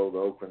and slow the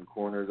Oakland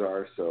corners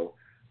are, so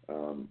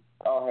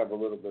I'll have a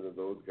little bit of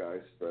those guys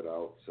spread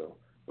out. So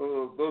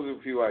those are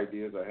a few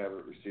ideas I have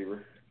at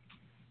receiver.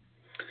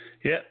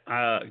 Yeah,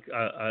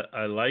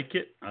 I like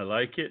it.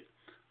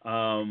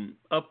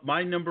 Up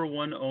my number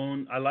one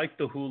owned. I like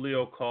the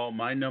Julio call.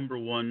 My number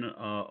one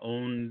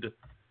owned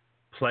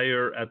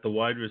player at the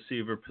wide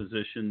receiver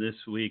position this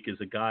week is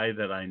a guy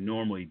that I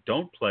normally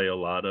don't play a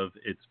lot of.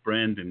 It's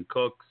Brandon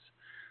Cooks.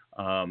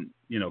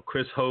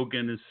 Chris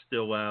Hogan is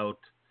still out.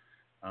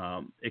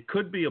 It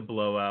could be a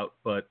blowout,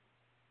 but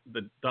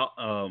the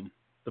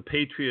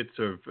Patriots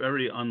are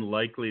very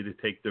unlikely to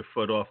take their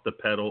foot off the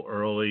pedal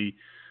early.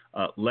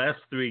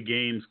 Last three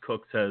games,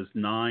 Cooks has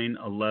 9,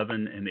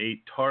 11, and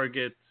 8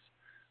 targets.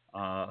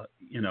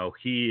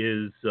 He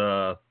is,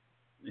 the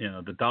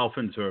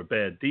Dolphins are a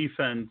bad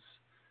defense.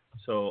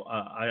 So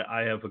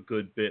I have a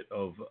good bit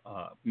of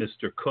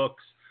Mr.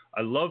 Cooks.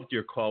 I loved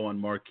your call on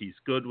Marquise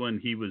Goodwin.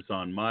 He was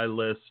on my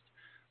list.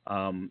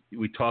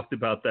 We talked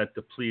about that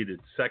depleted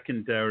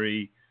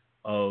secondary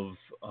of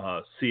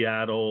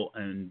Seattle,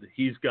 and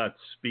he's got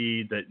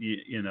speed that,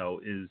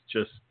 is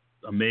just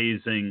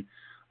amazing.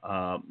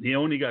 He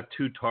only got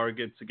 2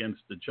 targets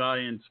against the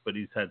Giants, but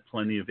he's had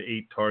plenty of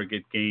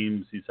 8-target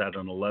games. He's had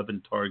an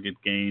 11-target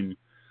game.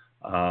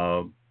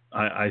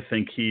 I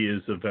think he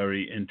is a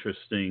very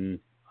interesting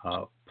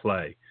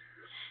play.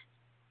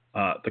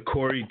 The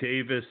Corey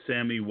Davis,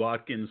 Sammy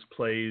Watkins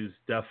plays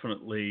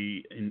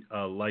definitely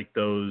like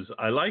those.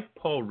 I like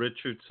Paul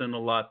Richardson a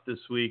lot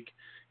this week.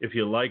 If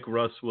you like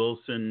Russ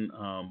Wilson,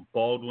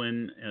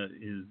 Baldwin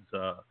is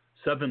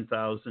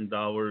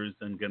 $7,000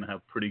 and going to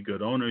have pretty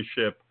good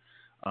ownership,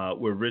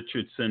 where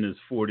Richardson is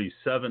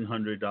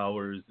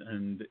 $4,700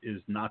 and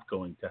is not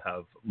going to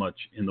have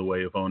much in the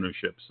way of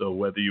ownership. So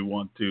whether you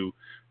want to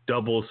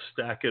double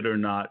stack it or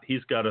not,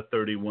 he's got a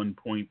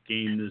 31-point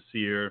game this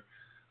year.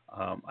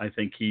 I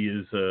think he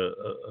is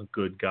a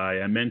good guy.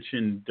 I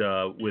mentioned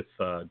with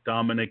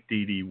Dominic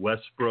Dede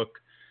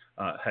Westbrook,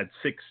 had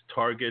 6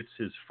 targets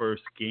his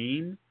first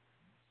game.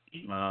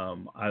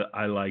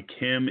 I like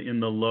him in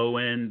the low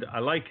end. I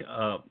like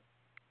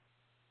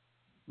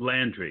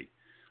Landry.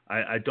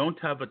 I don't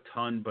have a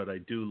ton, but I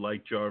do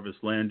like Jarvis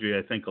Landry.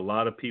 I think a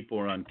lot of people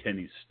are on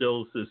Kenny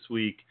Stills this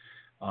week,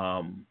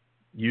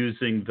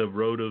 using the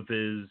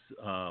RotoViz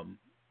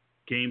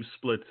Game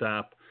Splits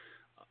app.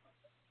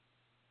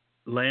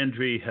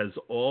 Landry has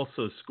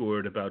also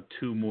scored about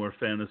 2 more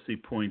fantasy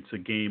points a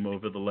game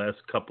over the last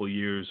couple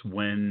years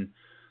when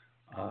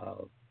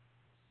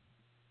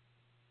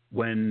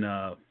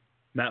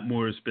Matt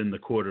Moore's been the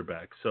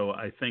quarterback. So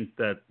I think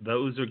that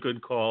those are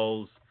good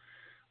calls.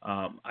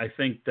 I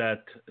think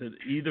that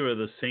either of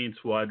the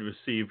Saints wide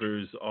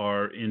receivers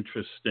are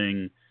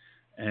interesting,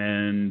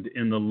 and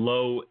in the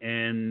low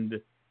end,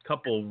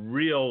 couple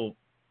real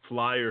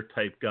flyer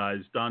type guys,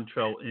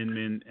 Dontrell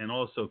Inman and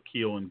also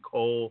Keelan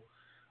Cole.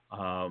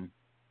 A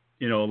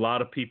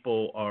lot of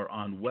people are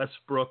on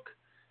Westbrook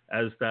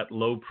as that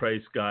low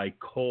price guy.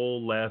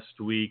 Cole last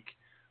week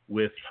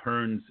with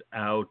Hearns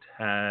out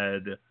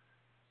had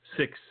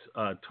 6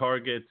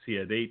 targets. He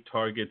had 8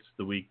 targets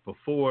the week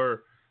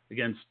before.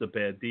 Against the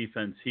bad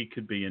defense, he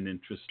could be an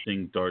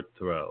interesting dart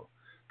throw.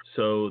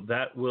 So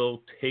that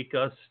will take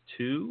us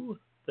to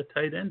the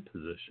tight end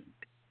position.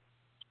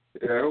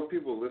 Yeah, I hope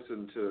people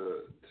listen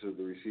to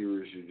the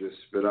receivers you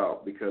just spit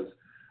out, because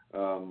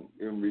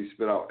when we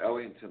spit out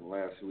Ellington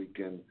last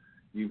weekend,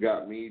 you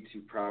got me to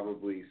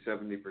probably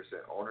 70%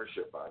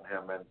 ownership on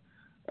him, and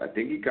I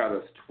think he got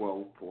us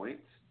 12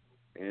 points.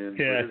 And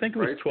yeah, I think it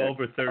was 12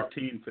 or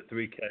 13 for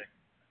 3K.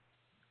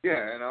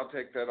 Yeah, and I'll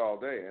take that all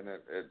day. And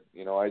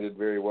I did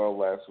very well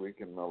last week,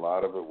 and a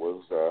lot of it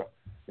was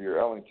your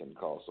Ellington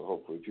call. So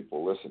hopefully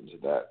people listen to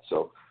that.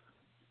 So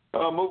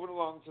moving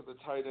along to the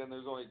tight end,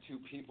 there's only 2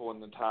 people in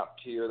the top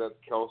tier. That's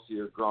Kelsey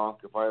or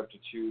Gronk. If I have to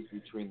choose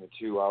between the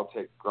 2, I'll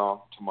take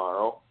Gronk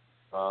tomorrow.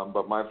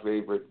 But my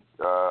favorite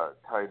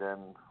tight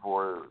end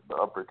for the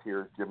upper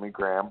tier is Jimmy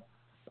Graham,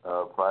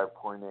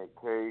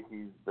 5.8K.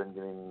 He's been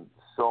getting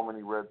so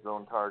many red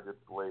zone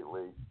targets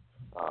lately.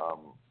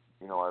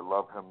 I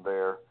love him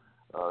there.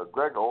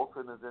 Greg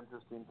Olsen is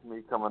interesting to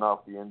me coming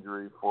off the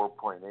injury,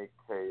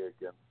 4.8K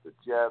against the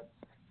Jets.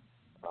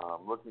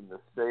 Looking to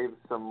save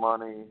some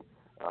money.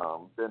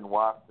 Ben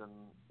Watson,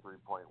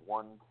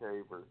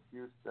 3.1K versus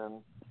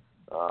Houston.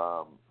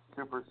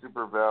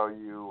 Super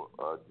value.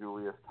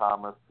 Julius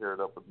Thomas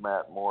paired up with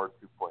Matt Moore,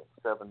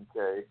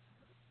 2.7K.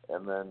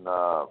 And then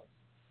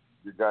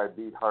your guy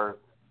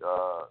Beathart's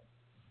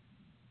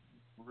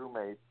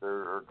roommate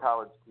or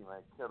college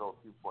teammate Kittle,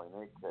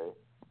 2.8K.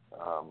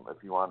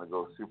 If you want to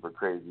go super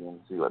crazy and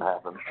see what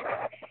happens.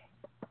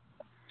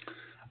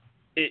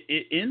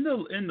 In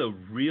the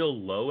real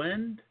low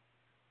end,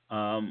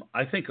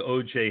 I think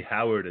O.J.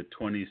 Howard at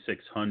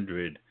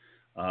 2,600.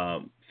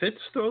 Fitz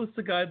throws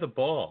the guy the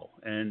ball,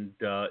 and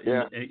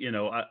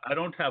I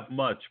don't have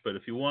much, but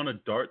if you want a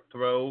dart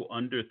throw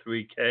under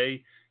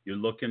 3K, you're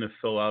looking to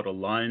fill out a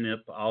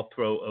lineup, I'll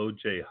throw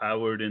O.J.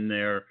 Howard in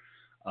there.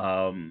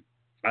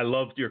 I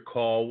loved your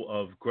call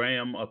of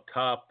Graham up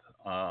top.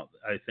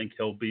 I think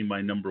he'll be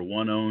my number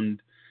 1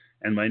 owned.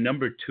 And my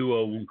number 2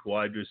 owned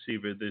wide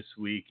receiver this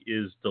week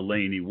is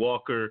Delaney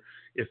Walker.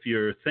 If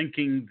you're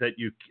thinking that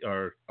you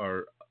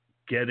are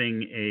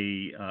getting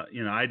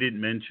I didn't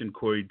mention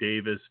Corey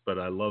Davis, but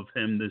I love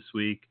him this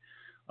week.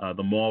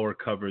 The Mauler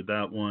covered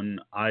that one.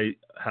 I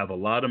have a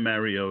lot of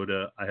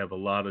Mariota. I have a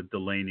lot of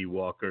Delaney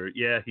Walker.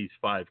 Yeah, he's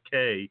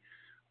 5K,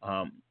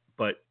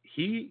 but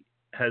he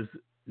has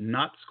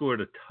not scored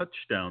a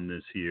touchdown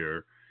this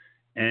year.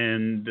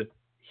 And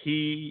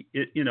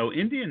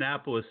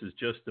Indianapolis is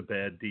just a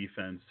bad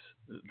defense.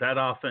 That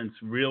offense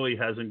really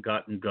hasn't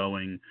gotten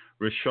going.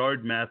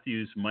 Rashard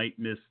Matthews might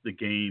miss the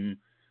game.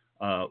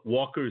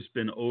 Walker's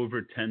been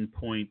over 10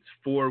 points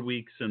 4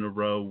 weeks in a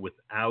row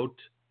without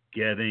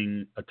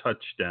getting a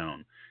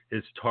touchdown.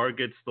 His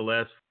targets the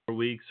last 4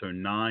 weeks are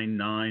 9,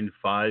 9,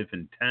 5,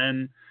 and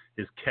 10.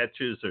 His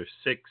catches are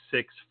 6,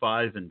 6,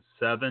 5, and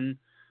 7.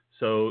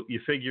 So you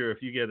figure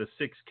if you get a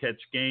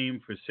 6-catch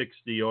game for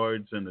 60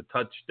 yards and a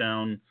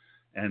touchdown,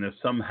 and if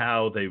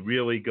somehow they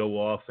really go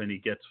off and he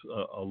gets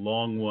a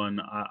long one,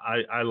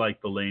 I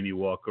like Delaney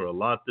Walker a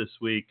lot this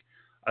week.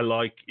 I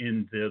like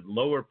in the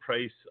lower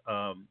price.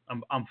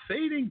 I'm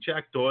fading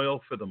Jack Doyle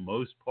for the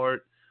most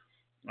part.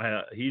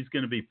 He's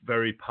going to be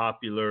very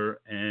popular,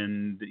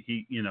 and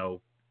you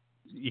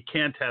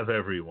can't have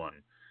everyone.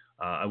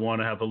 I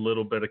want to have a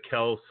little bit of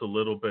Kels, a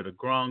little bit of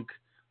Gronk,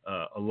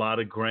 a lot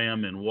of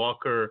Graham and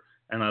Walker,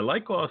 and I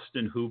like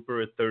Austin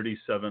Hooper at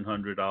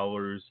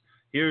 $3,700.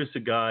 Here's a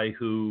guy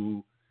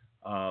who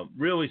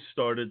really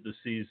started the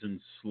season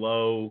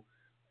slow,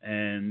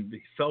 and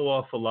he fell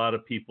off a lot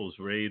of people's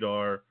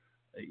radar.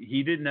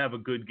 He didn't have a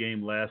good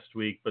game last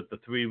week, but the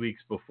 3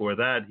 weeks before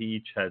that, he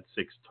each had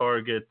 6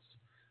 targets.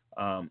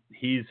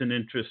 He's an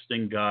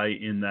interesting guy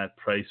in that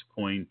price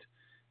point,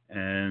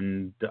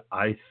 and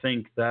I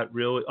think that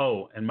really.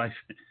 Oh, and I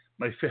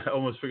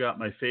almost forgot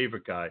my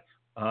favorite guy,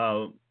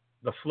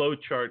 the flow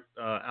chart,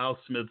 Al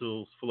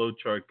Smith's flow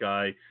chart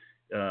guy.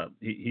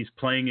 he's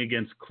playing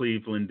against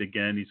Cleveland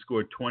again. He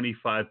scored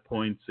 25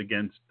 points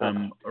against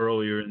them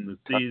earlier in the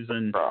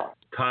season.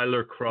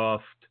 Tyler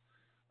Kroft,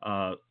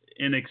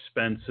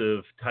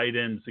 inexpensive tight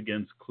ends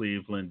against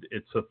Cleveland.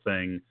 It's a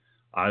thing.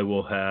 I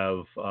will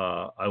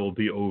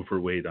be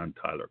overweight on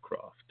Tyler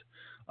Kroft.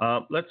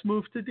 Let's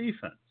move to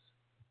defense.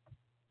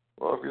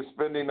 Well, if you're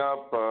spending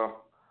up,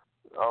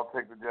 I'll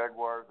take the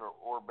Jaguars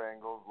or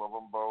Bengals. Love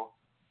them both.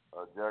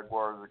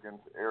 Jaguars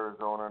against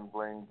Arizona and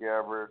Blaine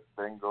Gabbert.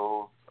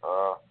 Bengals,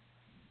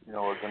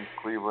 against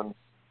Cleveland,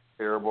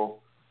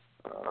 terrible.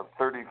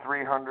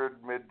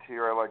 3,300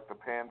 mid-tier. I like the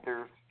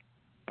Panthers.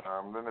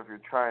 Then if you're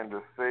trying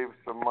to save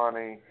some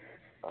money,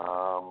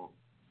 I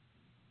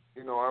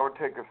would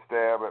take a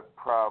stab at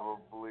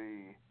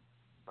probably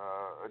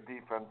a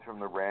defense from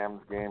the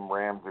Rams game.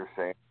 Rams are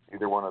saying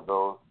either one of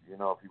those. If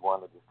you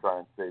want to just try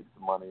and save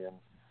some money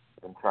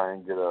and try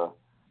and get a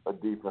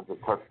defensive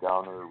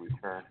touchdown or a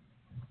return.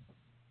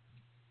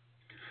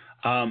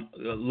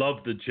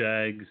 Love the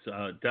Jags.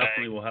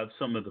 Definitely will have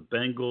some of the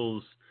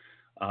Bengals.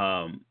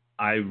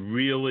 I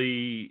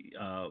really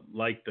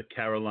like the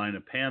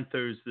Carolina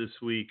Panthers this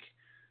week.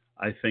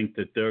 I think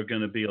that they're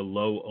going to be a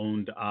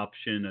low-owned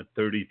option at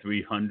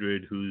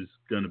 3,300 who's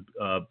going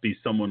to be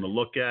someone to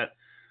look at.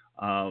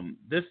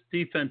 This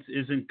defense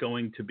isn't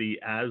going to be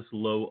as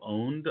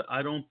low-owned,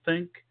 I don't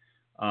think,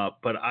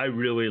 but I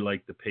really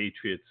like the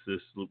Patriots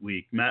this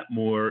week. Matt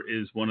Moore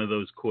is one of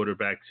those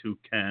quarterbacks who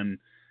can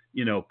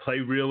play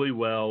really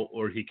well,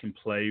 or he can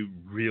play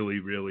really,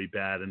 really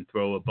bad and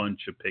throw a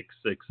bunch of pick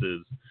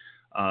sixes.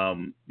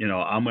 I'm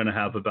going to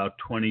have about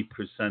 20%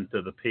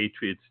 of the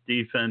Patriots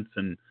defense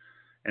and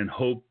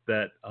hope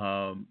that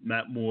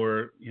Matt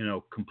Moore,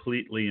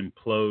 completely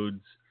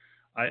implodes.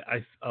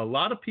 A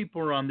lot of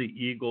people are on the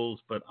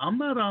Eagles, but I'm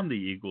not on the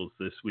Eagles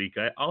this week.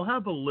 I'll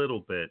have a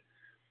little bit.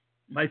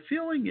 My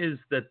feeling is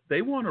that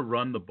they want to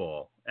run the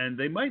ball, and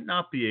they might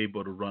not be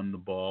able to run the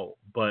ball,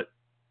 but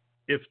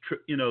if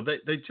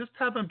they just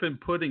haven't been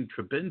putting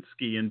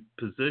Trubinsky in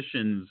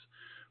positions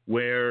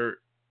where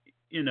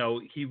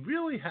he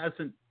really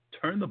hasn't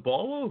turned the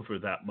ball over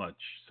that much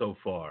so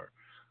far.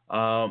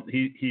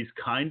 He's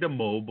kind of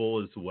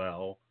mobile as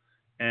well,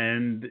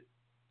 and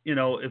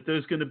if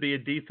there's going to be a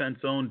defense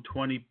owned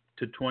 20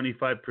 to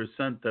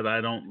 25% that I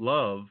don't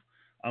love,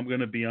 I'm going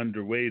to be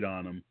underweight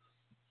on him.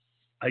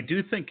 I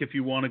do think if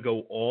you want to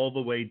go all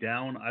the way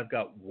down, I've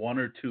got one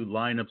or two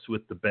lineups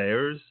with the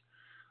Bears.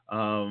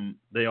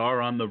 They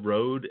are on the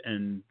road,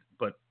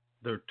 but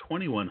they're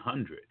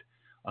 2,100.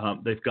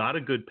 They've got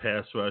a good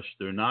pass rush.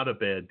 They're not a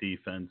bad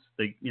defense.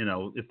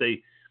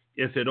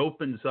 If it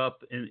opens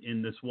up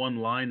in this one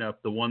lineup,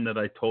 the one that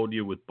I told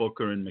you with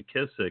Booker and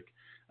McKissick,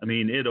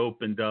 it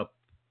opened up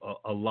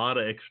a lot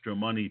of extra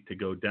money to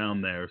go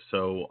down there.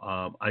 So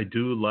I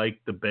do like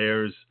the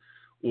Bears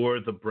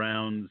or the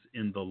Browns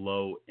in the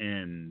low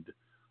end.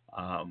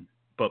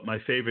 But my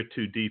favorite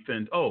two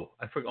defense,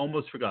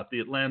 almost forgot, the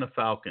Atlanta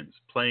Falcons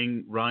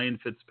playing Ryan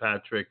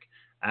Fitzpatrick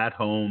at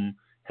home,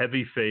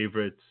 heavy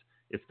favorites.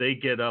 If they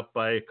get up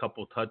by a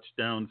couple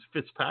touchdowns,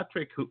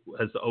 Fitzpatrick, who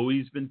has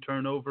always been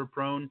turnover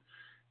prone,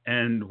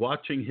 and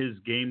watching his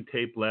game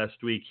tape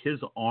last week, his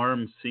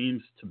arm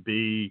seems to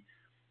be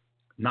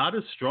not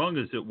as strong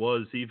as it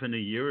was even a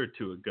year or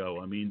two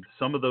ago.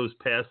 Some of those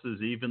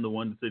passes, even the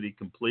ones that he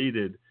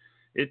completed,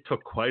 it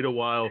took quite a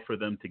while for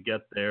them to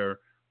get there.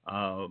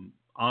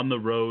 On the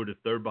road,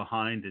 if they're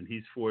behind and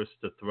he's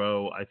forced to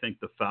throw, I think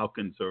the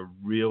Falcons are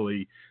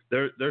really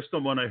they're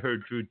someone I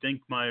heard Drew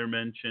Dinkmeyer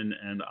mention,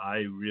 and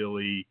I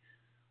really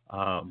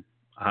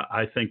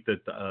I think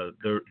that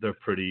they're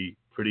pretty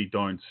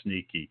darn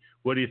sneaky.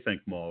 What do you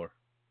think, Mauler?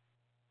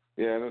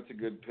 Yeah, that's a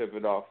good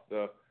pivot off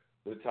the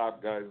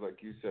top guys,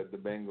 like you said, the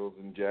Bengals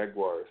and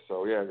Jaguars.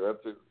 So yeah,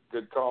 that's a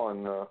good call,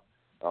 and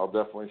I'll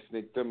definitely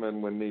sneak them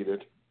in when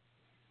needed.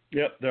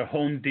 Yep, their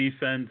home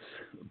defense,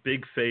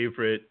 big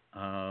favorite.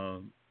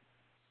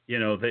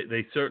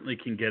 They certainly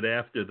can get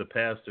after the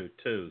passer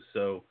too.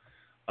 So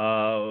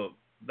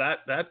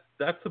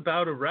that's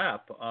about a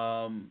wrap.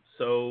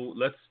 So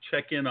let's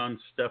check in on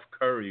Steph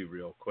Curry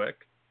real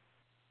quick.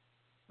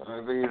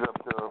 I think he's up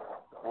to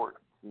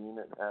 14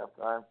 at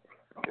halftime.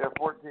 Yeah,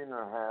 14 and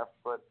a half.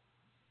 But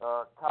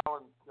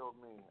Collins killed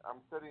me.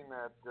 I'm sitting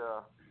at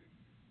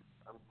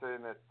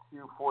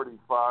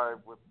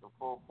 245 with the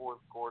full fourth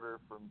quarter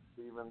from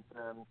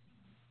Stevenson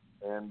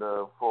and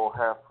a full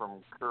half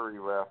from Curry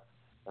left,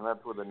 and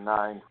that's with a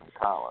 9 from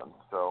Collins.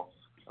 So,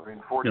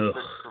 46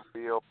 from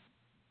Beal,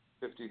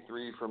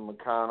 53 from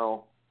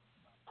McConnell,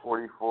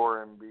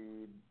 44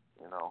 Embiid.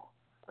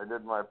 I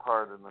did my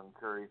part, and then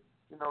Curry.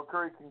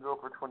 Curry can go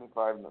for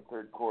 25 in the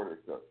third quarter.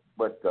 So,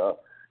 but the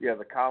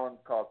Collins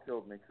call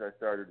killed me because I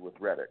started with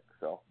Reddick.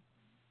 So.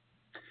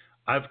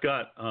 I've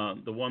got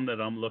the one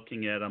that I'm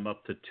looking at. I'm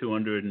up to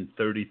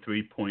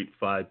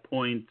 233.5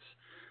 points.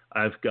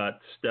 I've got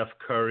Steph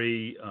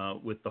Curry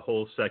with the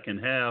whole second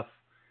half.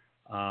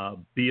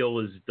 Beal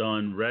is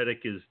done.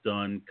 Reddick is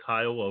done.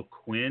 Kyle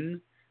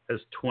O'Quinn has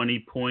 20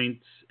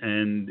 points,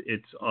 and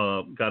it's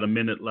got a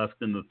minute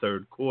left in the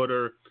third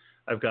quarter.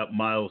 I've got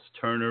Miles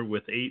Turner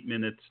with 8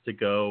 minutes to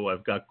go.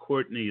 I've got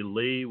Courtney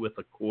Lee with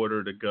a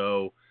quarter to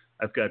go.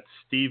 I've got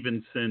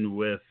Stevenson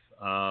with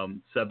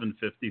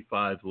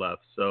 7:55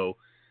 left. So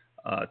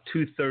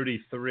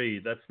 2:33.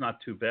 That's not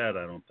too bad,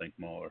 I don't think,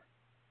 Mauler.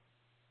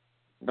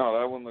 No,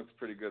 that one looks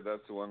pretty good.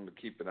 That's the one to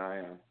keep an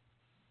eye on.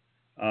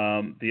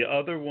 The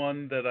other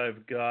one that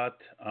I've got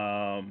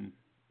I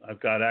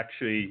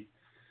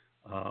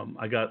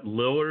got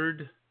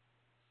Lillard.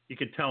 You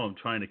could tell I'm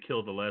trying to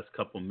kill the last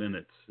couple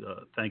minutes.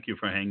 Thank you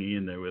for hanging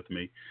in there with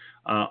me.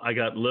 I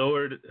got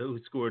Lillard, who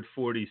scored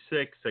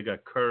 46. I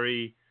got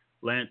Curry,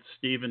 Lance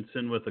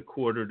Stevenson with a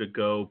quarter to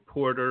go.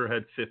 Porter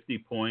had 50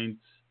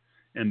 points.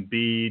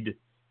 Embiid.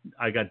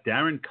 I got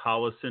Darren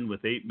Collison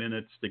with 8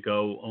 minutes to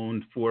go,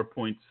 owned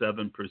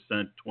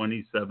 4.7%,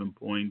 27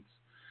 points.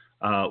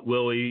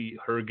 Willie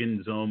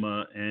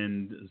Hergenzoma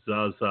and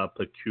Zaza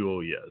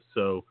Pachulia.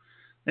 So,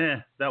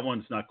 that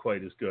one's not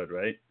quite as good,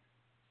 right?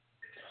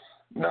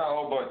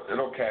 No, but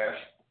it'll cash.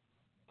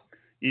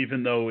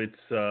 Even though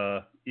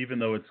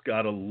it's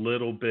got a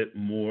little bit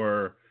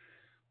more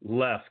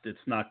left,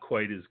 it's not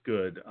quite as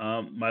good.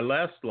 My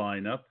last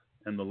lineup,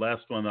 and the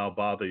last one I'll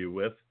bother you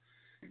with,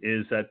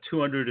 is at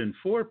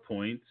 204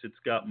 points. It's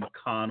got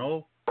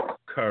McConnell,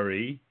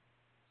 Curry,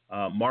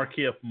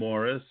 Markieff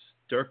Morris.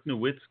 Dirk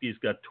Nowitzki's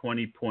got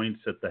 20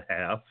 points at the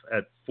half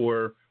at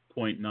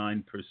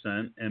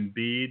 4.9%.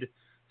 Embiid,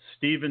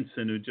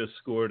 Stevenson, who just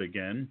scored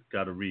again,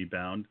 got a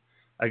rebound.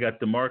 I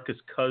got DeMarcus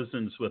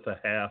Cousins with a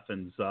half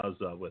and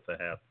Zaza with a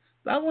half.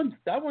 That one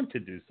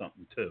could do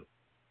something too.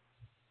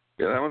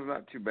 Yeah, that one's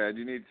not too bad.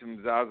 You need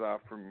some Zaza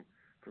from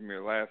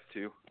your last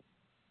two.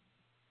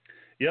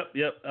 Yep.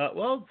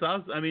 Well,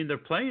 Zaza, I mean, they're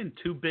playing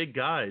two big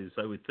guys.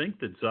 I would think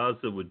that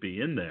Zaza would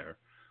be in there.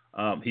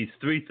 He's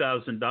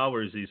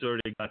 $3,000. He's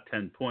already got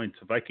 10 points.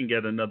 If I can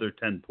get another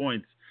 10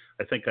 points,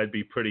 I think I'd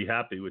be pretty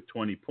happy with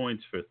 20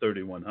 points for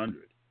 3,100.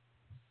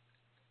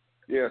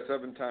 Yeah,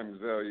 7 times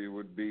value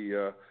would be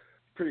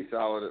pretty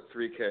solid at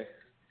 $3K.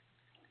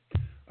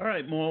 All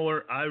right,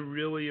 Mauler, I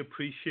really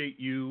appreciate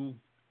you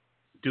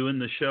doing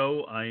the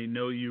show. I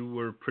know you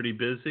were pretty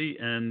busy,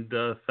 and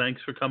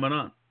thanks for coming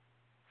on.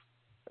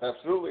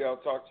 Absolutely. I'll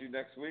talk to you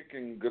next week,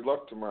 and good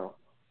luck tomorrow.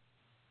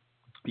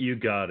 You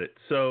got it.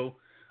 So,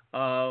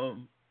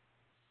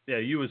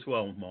 you as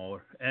well,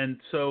 Mauler.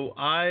 And so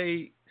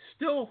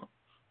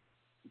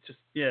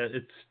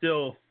it's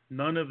still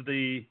none of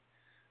the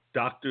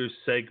doctor's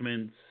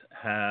segments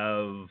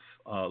have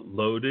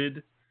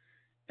loaded,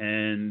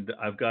 and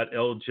I've got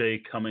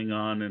LJ coming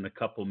on in a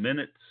couple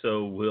minutes,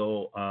 so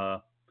we'll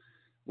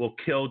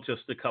kill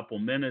just a couple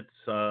minutes.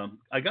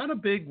 I got a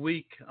big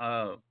week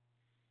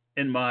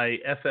in my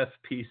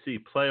FFPC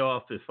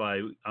playoff. If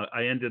I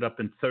ended up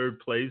in third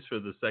place for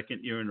the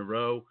second year in a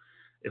row.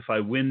 If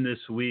I win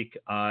this week,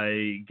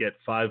 I get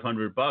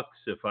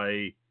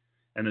 $500.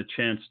 And a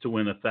chance to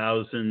win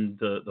 1,000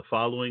 the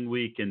following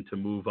week and to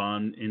move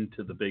on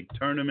into the big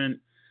tournament.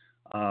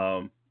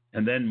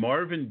 And then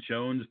Marvin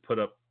Jones put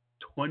up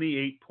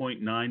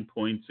 28.9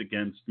 points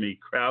against me.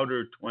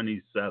 Crowder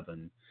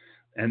 27,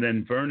 and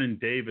then Vernon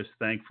Davis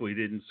thankfully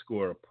didn't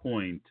score a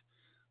point.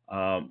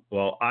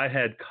 Well, I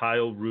had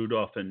Kyle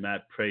Rudolph and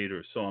Matt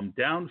Prater, so I'm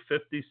down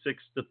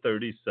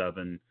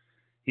 56-37.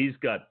 He's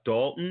got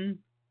Dalton,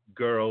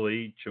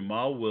 Gurley,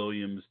 Jamal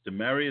Williams,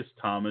 Demaryius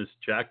Thomas,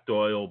 Jack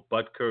Doyle,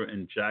 Butker,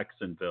 and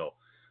Jacksonville.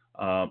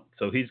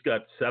 So he's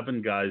got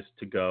 7 guys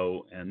to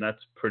go, and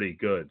that's pretty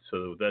good.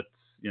 So that's,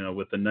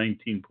 with a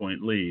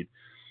 19-point lead.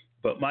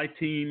 But my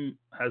team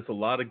has a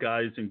lot of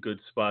guys in good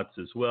spots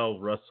as well.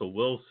 Russell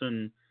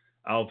Wilson,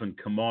 Alvin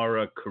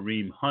Kamara,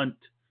 Kareem Hunt,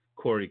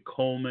 Corey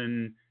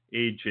Coleman,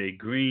 A.J.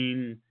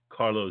 Green,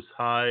 Carlos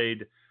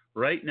Hyde.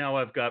 Right now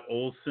I've got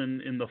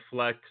Olsen in the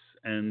flex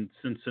and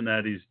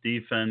Cincinnati's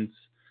defense.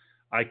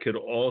 I could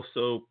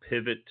also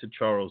pivot to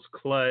Charles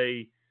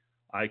Clay.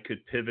 I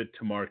could pivot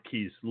to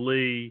Marquise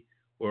Lee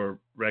or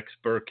Rex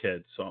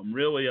Burkhead. So I'm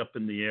really up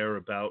in the air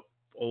about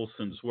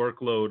Olsen's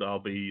workload. I'll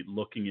be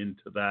looking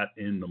into that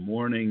in the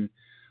morning,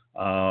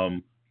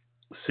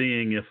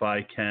 seeing if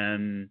I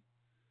can,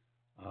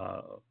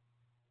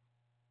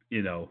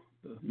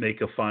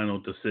 make a final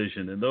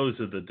decision. And those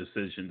are the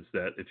decisions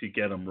that if you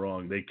get them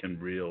wrong, they can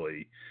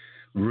really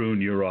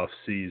ruin your off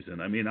season.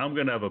 I mean, I'm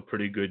going to have a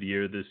pretty good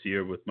year this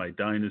year with my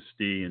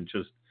dynasty, and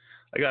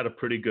I got a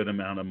pretty good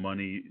amount of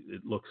money.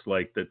 It looks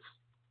like that's,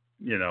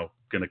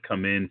 going to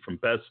come in from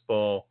best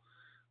ball.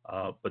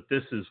 But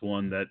this is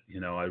one that,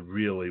 I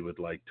really would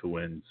like to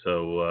win.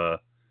 So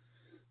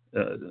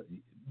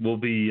we'll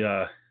be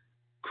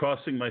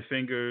crossing my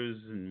fingers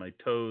and my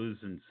toes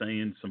and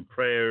saying some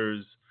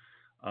prayers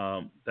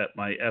that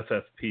my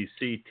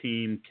FFPC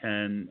team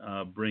can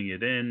bring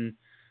it in.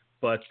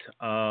 But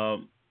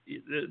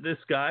this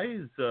guy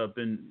has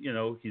been,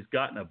 he's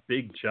gotten a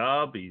big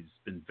job. He's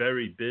been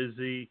very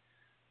busy,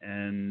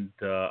 and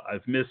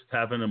I've missed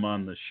having him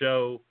on the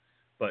show.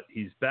 But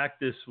he's back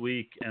this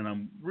week, and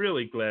I'm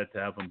really glad to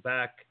have him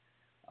back.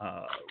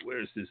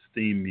 Where's his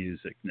theme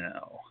music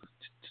now?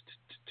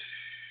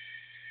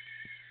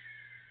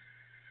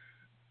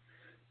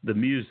 the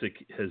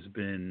music has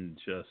been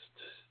just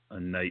a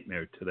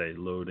nightmare today,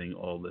 loading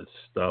all this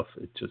stuff.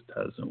 It just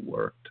hasn't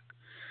worked.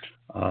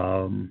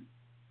 I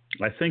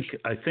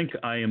think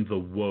I am the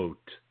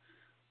woat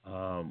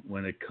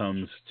when it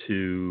comes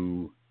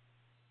to.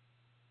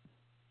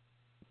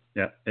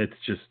 Yeah, it's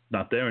just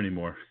not there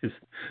anymore.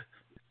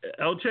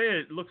 LJ,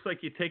 it looks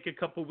like you take a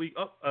couple weeks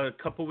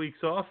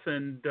off,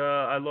 and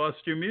I lost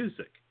your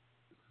music.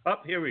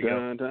 Up here we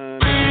go.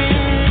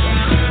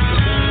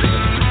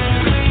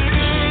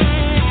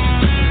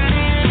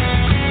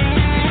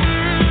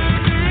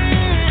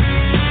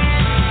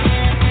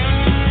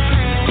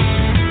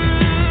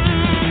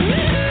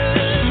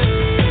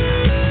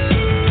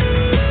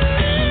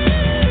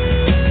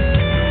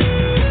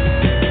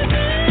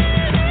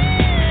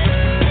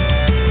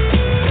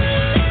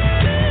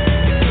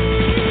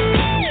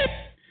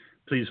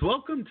 Please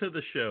welcome to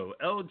the show,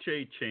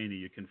 LJ Cheney.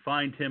 You can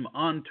find him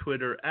on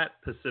Twitter at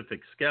Pacific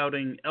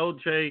Scouting.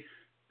 LJ,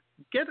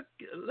 get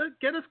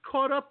us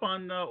caught up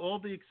on all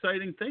the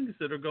exciting things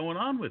that are going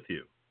on with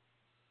you.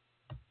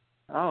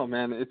 Oh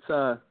man, it's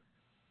I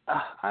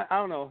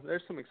don't know.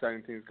 There's some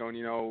exciting things going.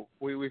 You know,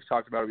 we've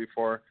talked about it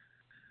before.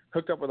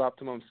 Hooked up with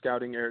Optimum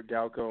Scouting, Eric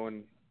Galco,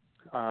 and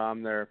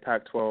I'm their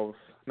Pac-12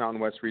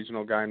 Mountain West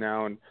regional guy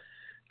now, and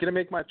gonna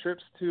make my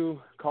trips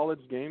to college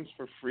games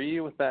for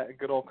free with that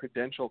good old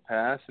credential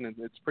pass, and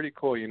it's pretty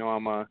cool. You know,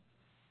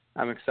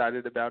 I'm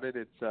excited about it.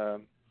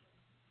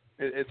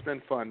 It's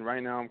been fun.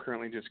 Right now, I'm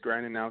currently just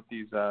grinding out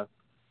these.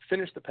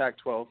 Finished the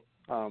Pac-12,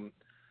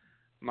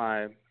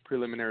 my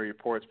preliminary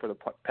reports for the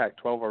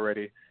Pac-12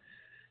 already,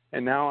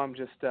 and now I'm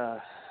just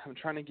I'm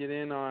trying to get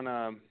in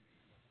on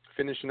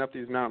finishing up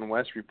these Mountain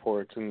West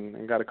reports,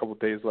 and got a couple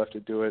days left to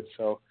do it.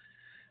 So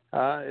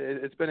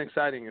it's been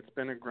exciting. It's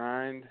been a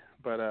grind.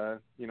 But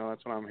you know,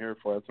 that's what I'm here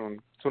for. That's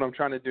what I'm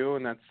trying to do,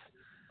 and that's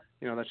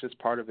just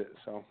part of it.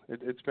 So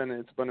it's been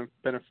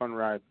a fun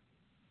ride.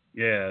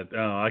 Yeah,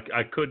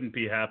 I couldn't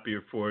be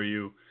happier for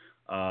you.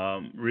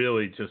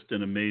 Really, just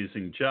an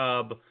amazing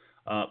job.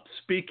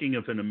 Speaking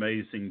of an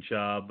amazing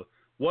job,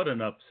 what an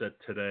upset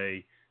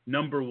today!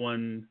 Number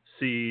 1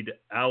 seed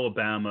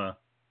Alabama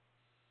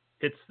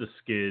hits the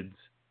skids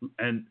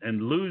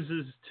and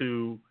loses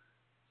to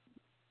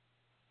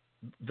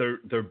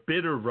their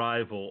bitter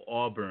rival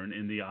Auburn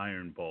in the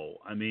Iron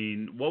Bowl. I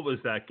mean, what was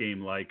that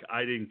game like?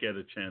 I didn't get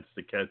a chance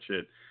to catch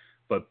it,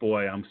 but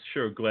boy, I'm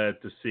sure glad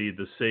to see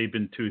the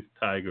saber-toothed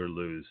tiger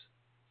lose.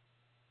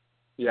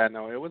 Yeah,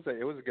 no, it was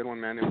a good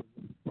one, man.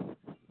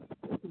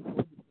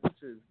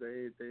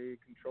 They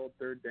controlled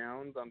third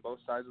downs on both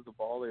sides of the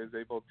ball. They was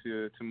able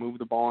to move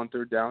the ball on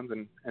third downs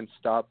and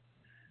stop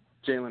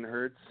Jalen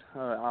Hurts,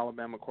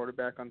 Alabama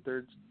quarterback, on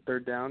third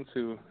downs,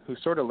 who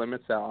sort of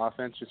limits that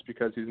offense just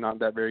because he's not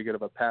that very good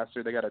of a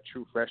passer. They got a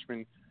true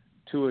freshman,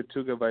 Tua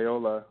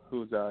Tagovailoa,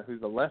 who's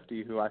a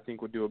lefty, who I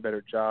think would do a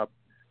better job.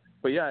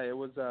 But yeah, it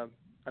was.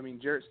 I mean,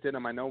 Jarrett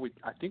Stidham.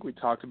 I think we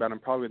talked about him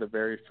probably the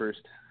very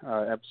first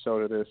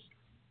episode of this.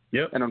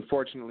 Yep. And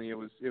unfortunately, it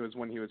was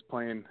when he was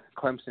playing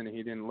Clemson, and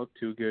he didn't look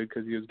too good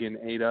because he was getting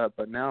ate up.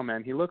 But now,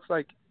 man, he looks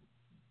like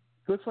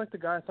the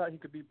guy I thought he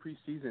could be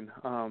preseason.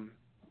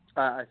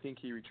 I think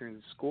he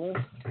returns to school,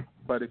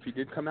 but if he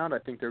did come out, I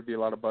think there would be a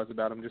lot of buzz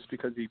about him just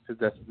because he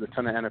possesses a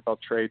ton of NFL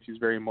traits. He's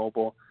very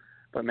mobile.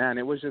 But, man,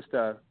 it was just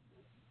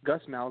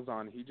Gus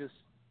Malzahn.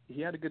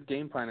 He had a good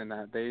game plan in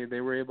that.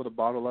 They were able to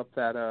bottle up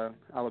that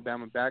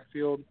Alabama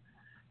backfield,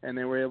 and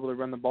they were able to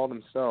run the ball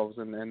themselves,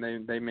 and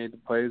they made the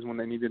plays when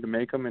they needed to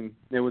make them, and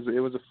it was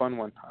a fun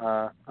one.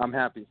 I'm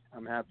happy.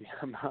 I'm not too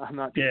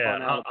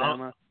fun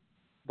Alabama,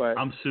 but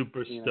I'm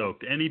super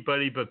stoked.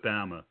 Anybody but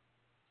Bama.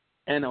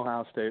 And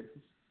Ohio State.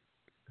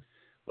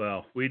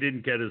 Well, we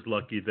didn't get as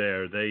lucky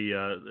there.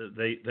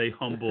 They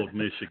humbled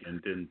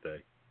Michigan, didn't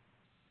they?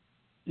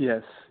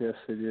 Yes, they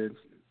did.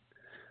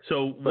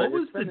 So what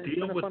was the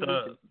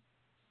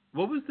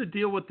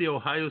deal with the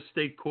Ohio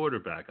State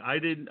quarterback?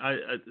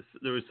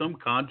 There was some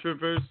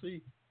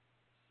controversy.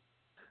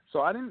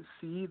 So I didn't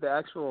see the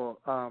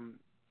actual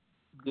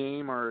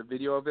game or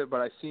video of it, but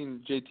I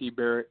seen JT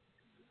Barrett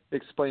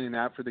explaining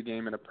after the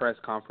game in a press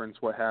conference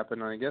what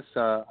happened. And I guess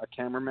a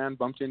cameraman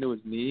bumped into his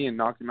knee and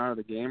knocked him out of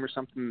the game or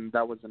something.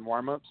 That was in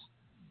warm-ups.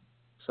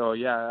 So,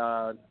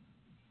 yeah,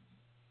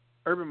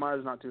 Urban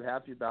Meyer's not too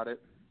happy about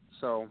it.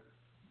 So,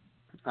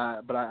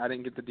 but I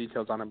didn't get the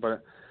details on it.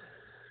 But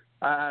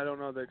I don't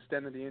know the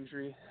extent of the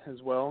injury as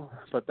well.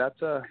 But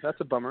that's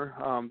a bummer.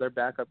 Their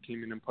backup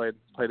came in and played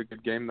a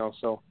good game, though.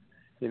 So,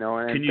 you know.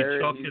 And can you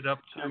chalk it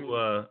up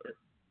to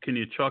Can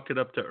you chalk it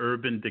up to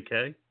urban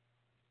decay?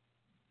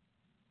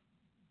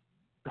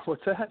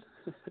 What's that?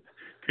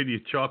 Could you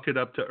chalk it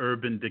up to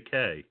urban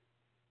decay?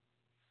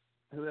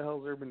 Who the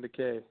hell's urban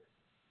decay?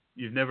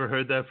 You've never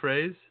heard that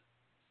phrase?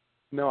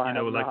 No, I have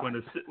not. Like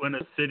when a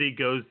city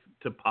goes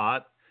to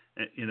pot,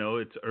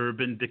 it's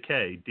urban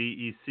decay,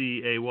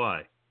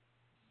 DECAY.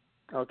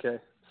 Okay,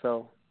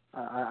 so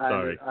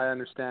Sorry. I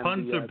understand.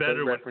 Puns are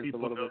better when reference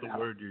people a little know bit the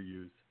word you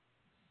use.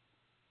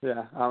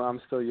 Yeah, I'm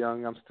still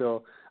young.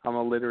 I'm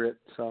illiterate,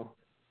 so.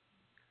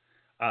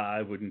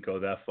 I wouldn't go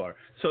that far.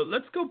 So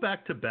let's go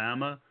back to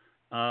Bama.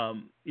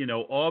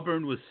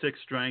 Auburn was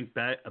 6th ranked,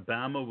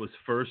 Bama was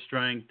 1st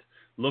ranked.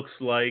 Looks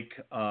like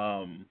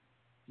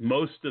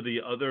most of the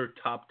other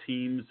top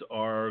teams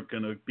are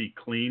going to be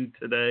clean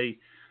today.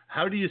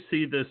 How do you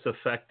see this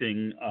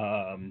affecting,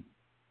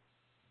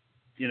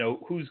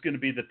 who's going to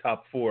be the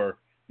top 4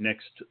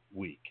 next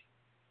week?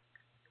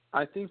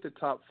 I think the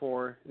top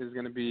 4 is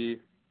going to be,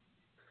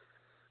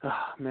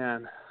 I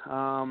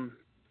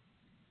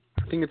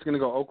think it's going to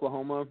go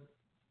Oklahoma,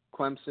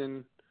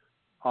 Clemson,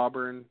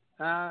 Auburn,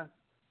 and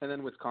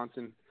then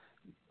Wisconsin.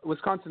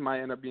 Wisconsin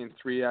might end up being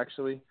 3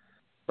 actually,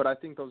 but I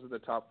think those are the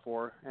top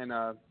 4, and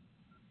I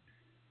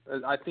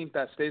think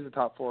that stays the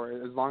top 4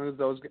 as long as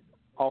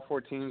all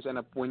 4 teams end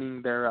up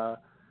winning their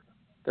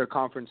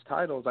conference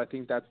titles. I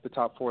think that's the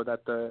top 4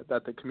 that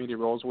the committee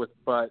rolls with.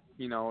 But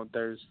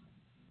there's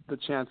the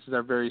chances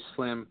are very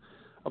slim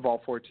of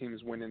all 4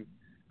 teams winning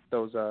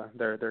those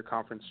their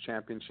conference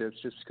championships,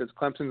 just because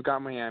Clemson's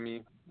got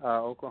Miami,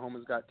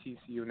 Oklahoma's got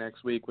TCU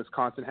next week,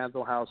 Wisconsin has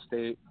Ohio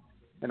State,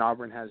 and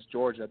Auburn has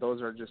Georgia.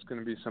 Those are just going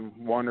to be some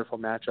wonderful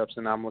matchups,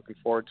 and I'm looking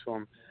forward to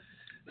them.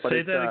 But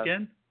say that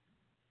again.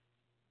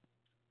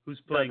 Who's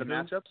playing the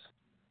matchups?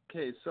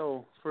 Okay,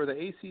 so for the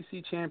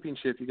ACC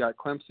championship, you got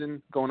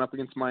Clemson going up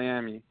against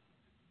Miami.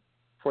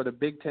 For the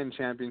Big Ten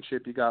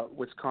championship, you got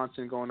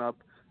Wisconsin going up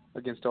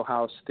against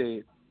Ohio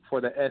State. For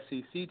the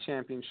SEC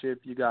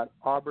championship, you got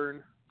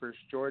Auburn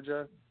versus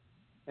Georgia.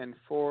 And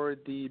for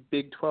the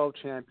Big 12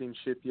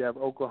 championship, you have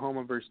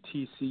Oklahoma versus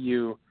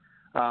TCU.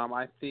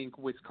 I think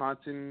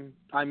Wisconsin,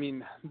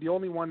 the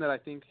only one that I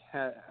think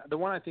has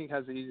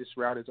the easiest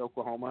route is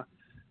Oklahoma.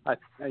 I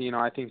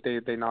think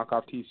they knock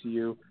off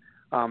TCU.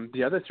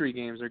 The other 3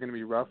 games are going to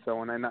be rough,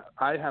 though, and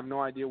I have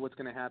no idea what's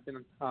going to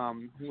happen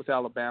with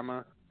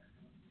Alabama.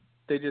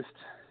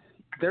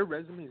 Their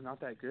resume is not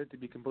that good, to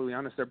be completely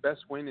honest. Their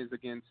best win is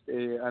against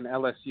an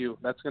LSU.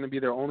 That's going to be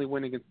their only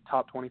win against a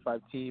top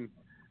 25 team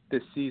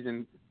this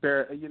season.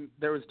 There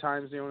was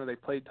times they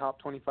played top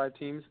 25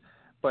 teams,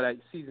 but at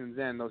season's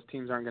end, those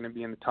teams aren't going to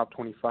be in the top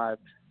 25.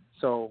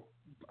 So,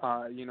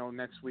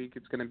 next week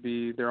it's going to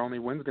be their only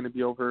win's going to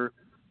be over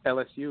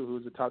LSU,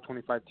 who's a top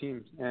 25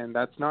 team, and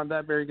that's not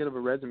that very good of a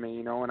resume,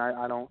 and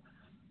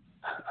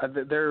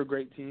they're a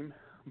great team,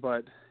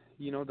 but,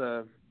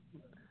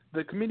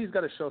 the committee's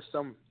got to show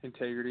some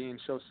integrity and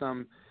show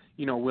some,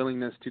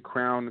 willingness to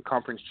crown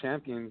conference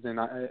champions, and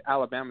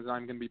Alabama's not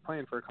even going to be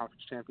playing for a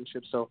conference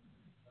championship, so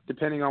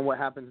depending on what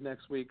happens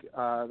next week,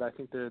 I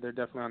think they're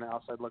definitely on the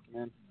outside looking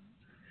in.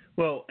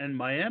 Well, and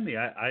Miami,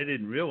 I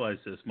didn't realize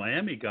this.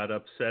 Miami got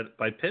upset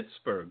by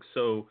Pittsburgh,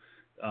 so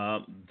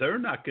they're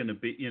not going to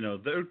be,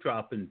 they're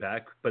dropping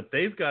back, but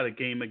they've got a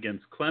game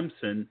against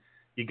Clemson.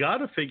 You got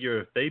to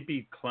figure if they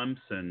beat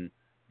Clemson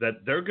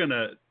that they're going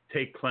to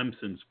take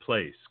Clemson's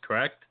place,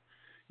 correct?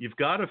 You've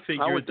got to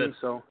figure I would that. think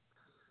so.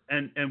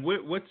 And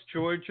what's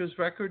Georgia's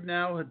record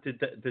now?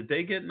 Did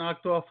they get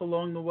knocked off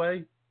along the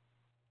way?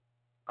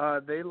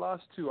 They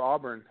lost to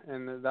Auburn,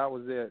 and that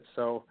was it.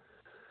 So.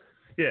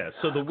 Yeah.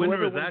 So the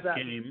winner of that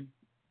game,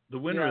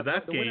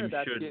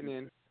 should. Getting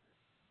in.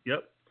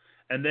 Yep.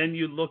 And then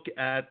you look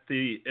at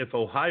if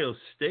Ohio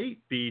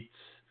State beats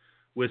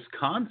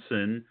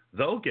Wisconsin,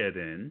 they'll get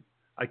in.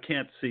 I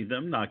can't see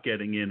them not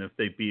getting in if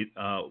they beat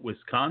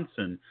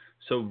Wisconsin.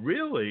 So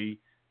really,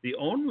 the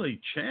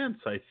only chance,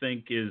 I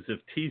think, is if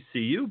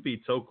TCU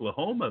beats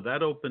Oklahoma.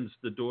 That opens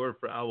the door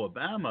for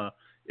Alabama.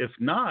 If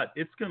not,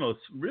 it's going to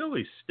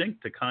really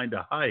stink to kind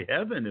of high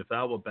heaven if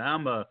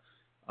Alabama,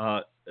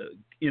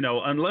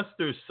 unless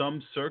there's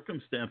some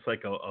circumstance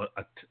like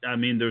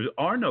there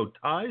are no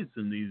ties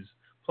in these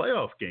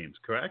playoff games,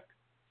 correct?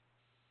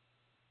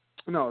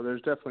 No,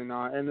 there's definitely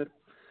not. And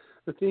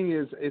the thing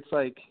is, it's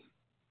like,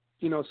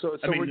 so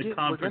the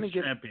conference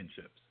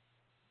championships.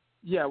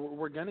 Yeah,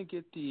 we're gonna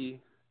get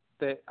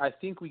I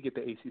think we get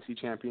the ACC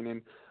champion.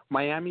 And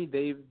Miami,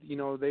 they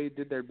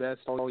did their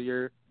best all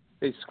year.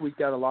 They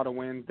squeaked out a lot of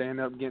wins. They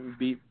ended up getting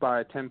beat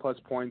by 10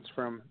 points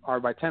from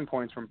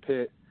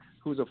Pitt,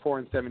 who's a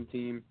 4-7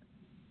 team.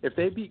 If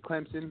they beat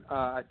Clemson,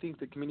 I think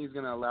the committee is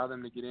going to allow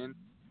them to get in.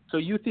 So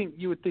you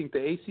would think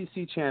the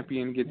ACC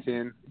champion gets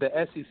in, the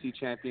SEC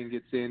champion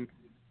gets in.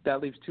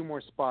 That leaves 2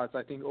 more spots.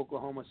 I think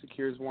Oklahoma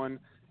secures one,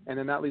 and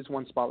then that leaves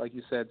 1 spot, like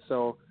you said.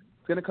 So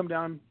it's going to come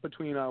down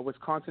between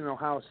Wisconsin and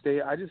Ohio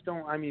State.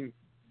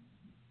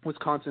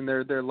 Wisconsin,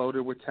 they're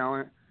loaded with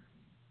talent.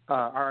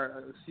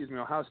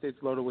 Ohio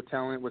State's loaded with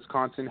talent.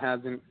 Wisconsin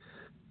hasn't.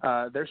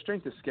 Their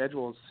strength of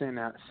schedule is sitting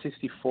at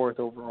 64th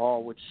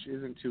overall, which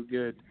isn't too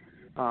good.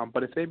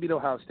 But if they beat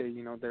Ohio State,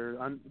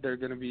 they're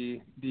going to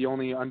be the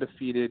only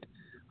undefeated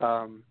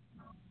Power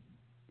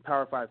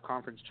 5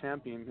 conference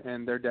champion,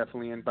 and they're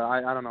definitely in. But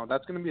I don't know.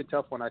 That's going to be a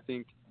tough one. I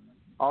think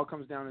all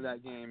comes down to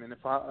that game. And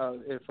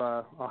if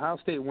Ohio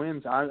State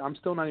wins, I'm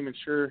still not even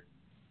sure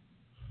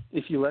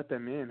if you let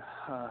them in.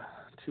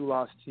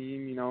 2-loss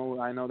team,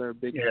 I know they're a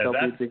Big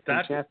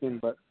Ten champion,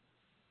 but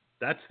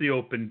that's the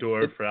open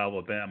door for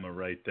Alabama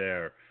right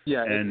there.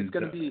 Yeah, it's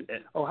going to be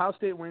Ohio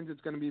State wins. It's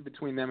going to be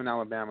between them and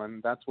Alabama,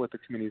 and that's what the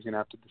committee is going to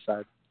have to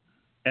decide.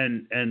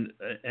 And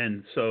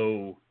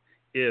so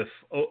if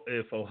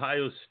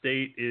Ohio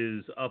State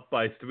is up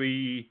by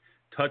 3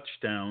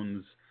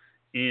 touchdowns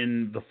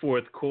in the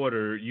fourth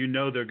quarter, you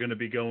know they're going to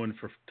be going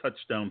for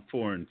touchdown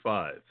 4 and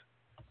 5.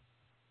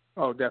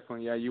 Oh,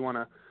 definitely. Yeah, you're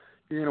going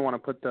to want to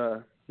put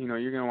you're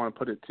going to want to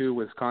put it to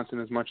Wisconsin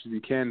as much as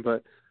you can,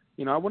 but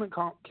I wouldn't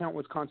count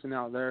Wisconsin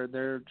out.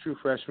 They're a true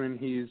freshman.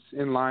 He's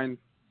in line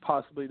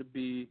possibly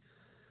to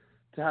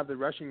have the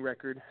rushing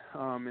record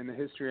in the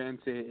history of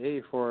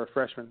NCAA for a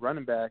freshman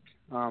running back.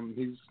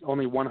 He's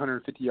only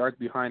 150 yards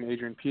behind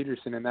Adrian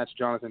Peterson, and that's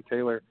Jonathan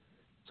Taylor.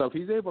 So if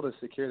he's able to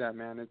secure that,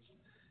 man, it's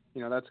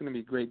that's going to be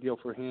a great deal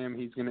for him.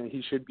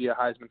 He should be a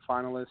Heisman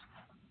finalist.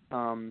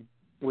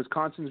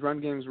 Wisconsin's run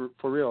game's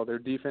for real. Their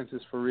defense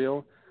is for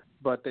real,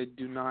 but they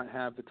do not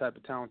have the type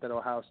of talent that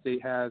Ohio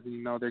State has.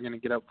 And, they're going to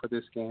get up for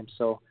this game.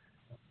 So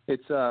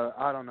it's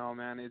I don't know,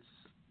 man.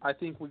 I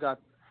think we got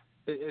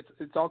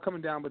it's all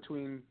coming down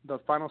between the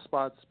final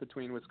spots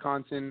between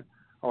Wisconsin,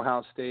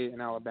 Ohio State,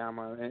 and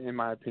Alabama, in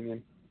my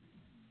opinion.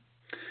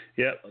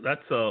 Yeah,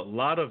 that's a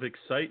lot of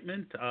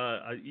excitement.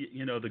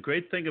 The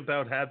great thing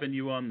about having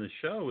you on the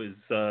show is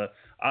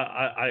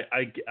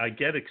I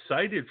get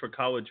excited for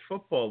college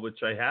football, which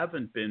I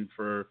haven't been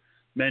for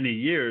many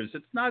years.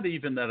 It's not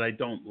even that I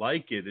don't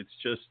like it. It's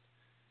just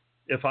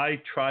if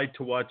I tried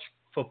to watch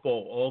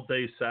football all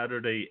day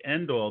Saturday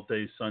and all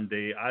day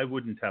Sunday, I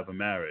wouldn't have a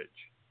marriage.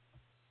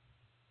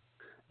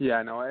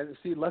 Yeah, no. And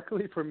see,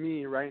 luckily for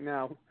me right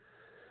now,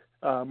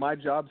 my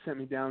job sent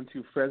me down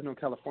to Fresno,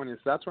 California.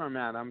 So that's where I'm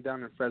at. I'm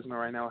down in Fresno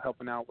right now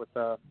helping out with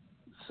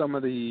some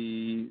of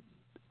the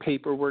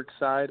paperwork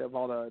side of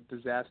all the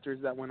disasters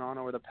that went on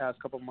over the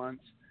past couple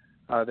months.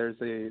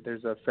 There's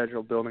a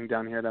federal building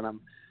down here that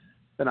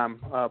I'm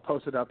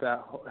posted up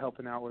at,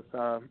 helping out with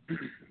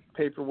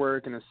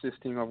paperwork and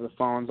assisting over the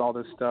phones, all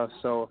this stuff.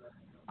 So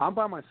I'm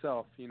by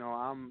myself.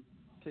 I'm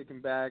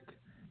kicking back.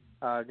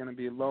 Going to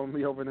be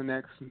lonely over the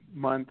next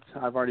month.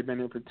 I've already been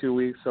here for 2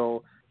 weeks,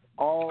 so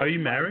all. Are you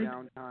married?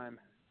 Downtime.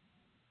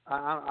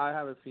 I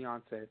have a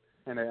fiance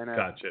and a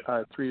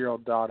Gotcha.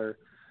 3-year-old daughter.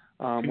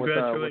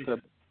 Congratulations. With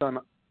a son.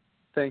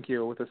 Thank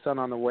you. With a son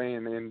on the way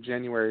in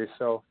January.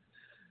 So.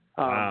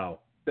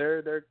 Wow.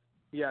 They're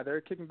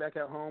kicking back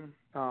at home.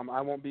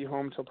 I won't be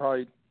home till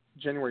probably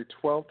January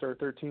 12th or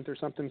 13th or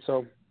something.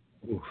 So.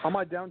 Oof. All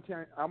my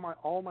downtime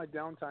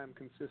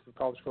consists of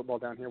college football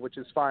down here, which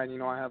is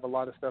fine. I have a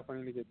lot of stuff I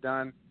need to get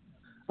done.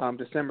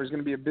 December is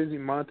going to be a busy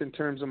month in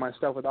terms of my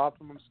stuff with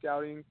Optimum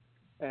Scouting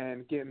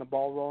and getting the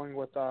ball rolling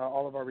with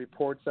all of our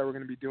reports that we're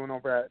going to be doing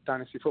over at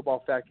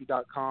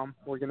DynastyFootballFactory.com.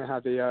 We're going to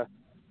have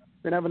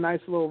a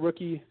nice little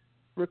rookie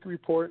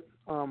report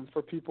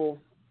for people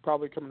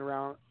probably coming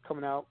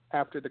out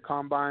after the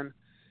combine.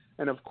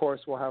 And of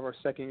course, we'll have our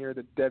second year,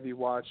 the Devy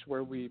Watch,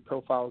 where we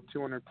profiled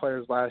 200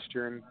 players last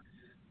year, and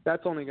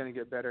that's only going to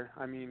get better.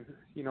 I mean,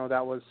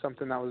 that was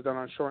something that was done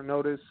on short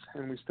notice,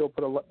 and we still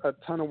put a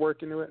ton of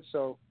work into it.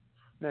 So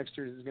next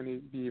year is going to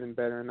be even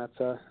better, and that's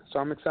so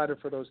I'm excited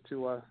for those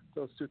two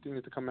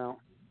things to come out.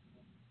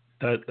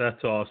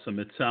 That's awesome.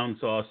 It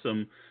sounds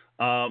awesome.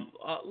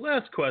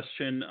 Last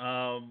question: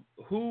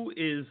 who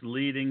is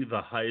leading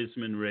the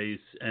Heisman race,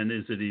 and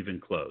is it even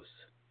close?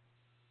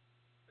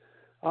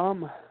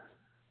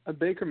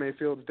 Baker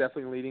Mayfield is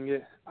definitely leading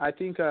it. I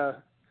think.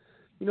 A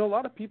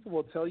lot of people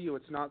will tell you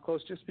it's not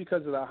close just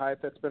because of the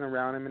hype that's been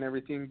around him and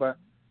everything. But,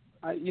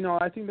 I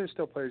think there's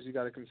still players you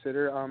got to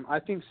consider. I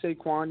think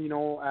Saquon,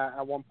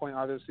 at one point,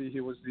 obviously, he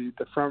was the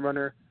front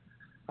runner.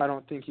 I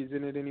don't think he's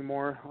in it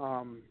anymore.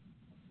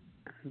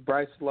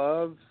 Bryce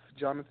Love,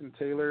 Jonathan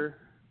Taylor,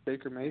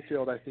 Baker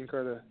Mayfield, I think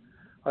are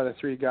the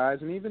three guys.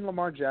 And even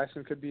Lamar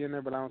Jackson could be in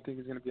there, but I don't think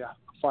he's going to be a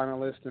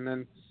finalist. And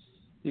then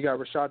you got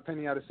Rashad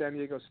Penny out of San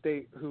Diego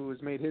State, who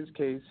has made his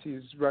case.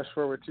 He's rushed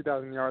for over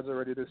 2,000 yards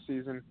already this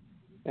season.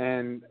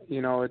 And,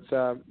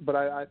 but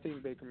I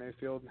think Baker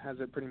Mayfield has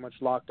it pretty much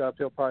locked up.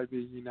 He'll probably be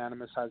a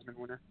unanimous Heisman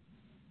winner.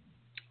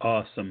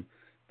 Awesome.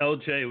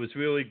 LJ, it was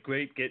really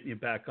great getting you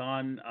back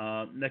on.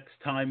 Next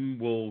time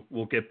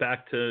we'll get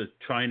back to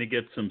trying to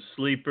get some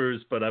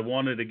sleepers, but I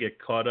wanted to get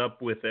caught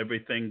up with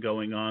everything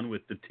going on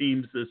with the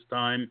teams this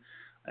time.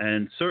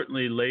 And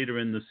certainly later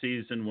in the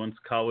season, once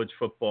college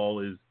football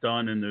is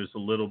done and there's a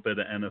little bit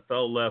of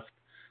NFL left,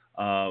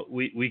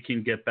 we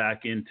can get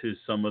back into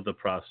some of the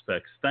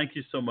prospects. Thank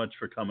you so much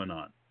for coming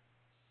on.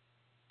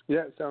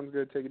 Yeah, sounds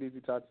good. Take it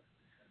easy, Todd.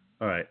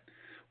 All right.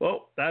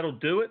 Well, that'll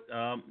do it.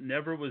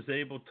 Never was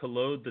able to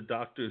load the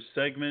doctor's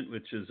segment,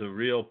 which is a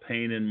real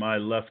pain in my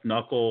left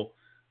knuckle.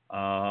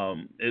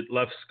 It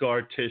left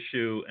scar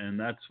tissue, and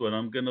that's what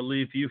I'm going to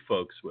leave you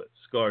folks with,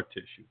 Scar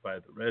Tissue by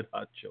the Red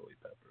Hot Chili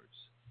Peppers.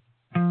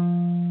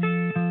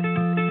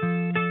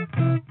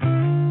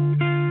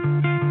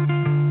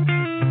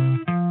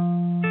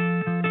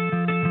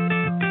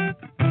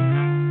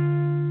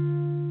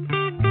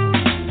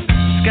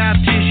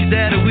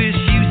 That I wish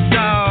you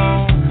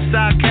saw.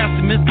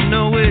 Sarcastic Mr.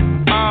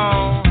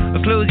 Know-It-All.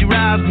 I'll close your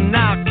eyes and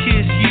I'll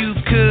kiss you,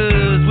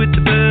 'cause with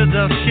the birds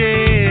I'll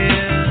share.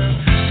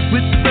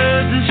 With the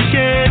birds I'll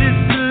share,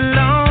 it's a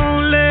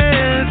lonely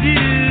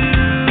view.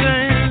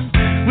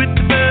 And with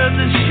the birds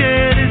I'll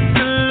share, it's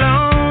a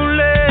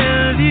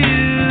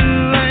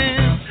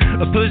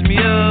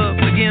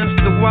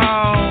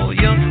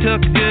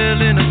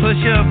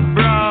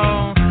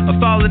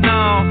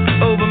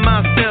over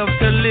myself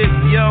to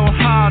lift your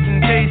heart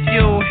and taste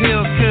your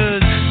health.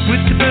 'Cause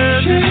with the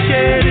birds that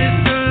shed,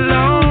 it's a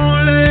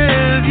lonely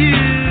view.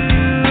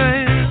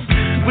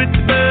 And with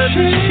the birds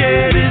that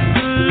shed, it's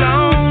a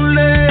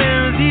lonely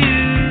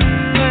view.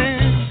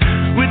 And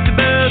with the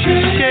birds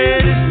that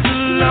shed, it's a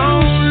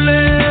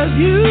lonely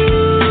view.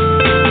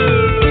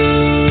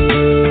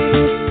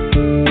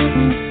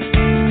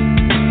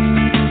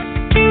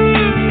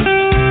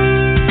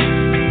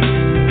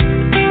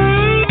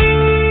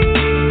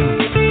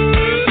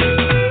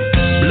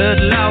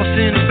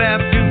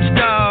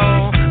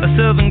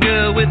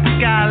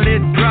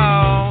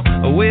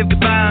 Wave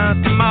goodbye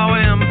to Ma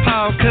and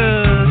Pa,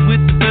 'cause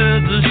with the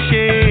birds of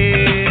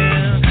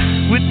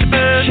shed, with the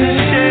birds of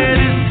shed,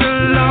 it's a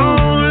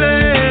lonely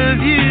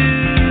view.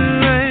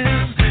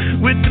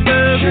 And with the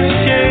birds of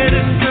shed,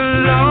 it's a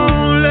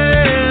lonely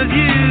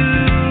view.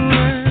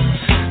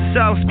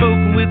 Soft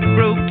spoken with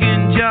broken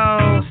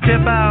jaws,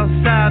 step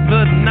outside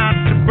but not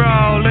to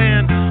brawl.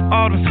 And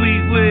autumn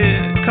sweet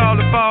with call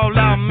it fall,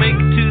 I'll make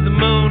it to the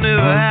moon if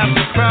I have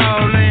to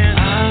crawl. And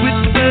with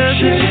the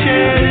birds of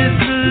shed,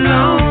 it's a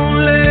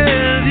lonely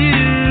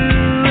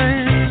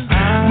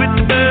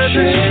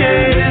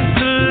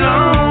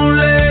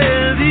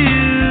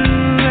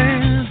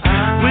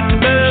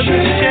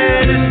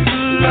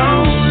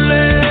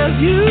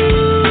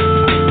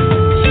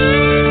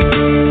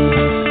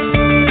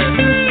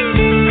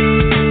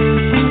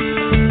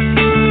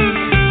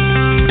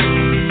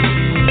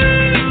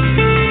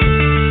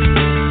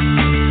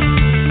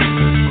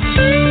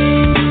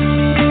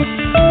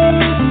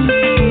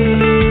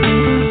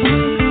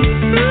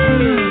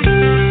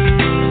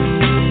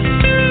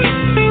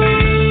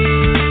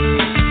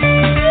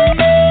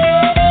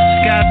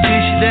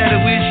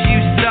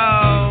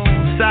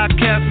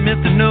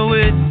know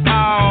it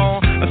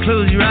all.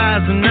 Close your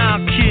eyes and I'll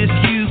kiss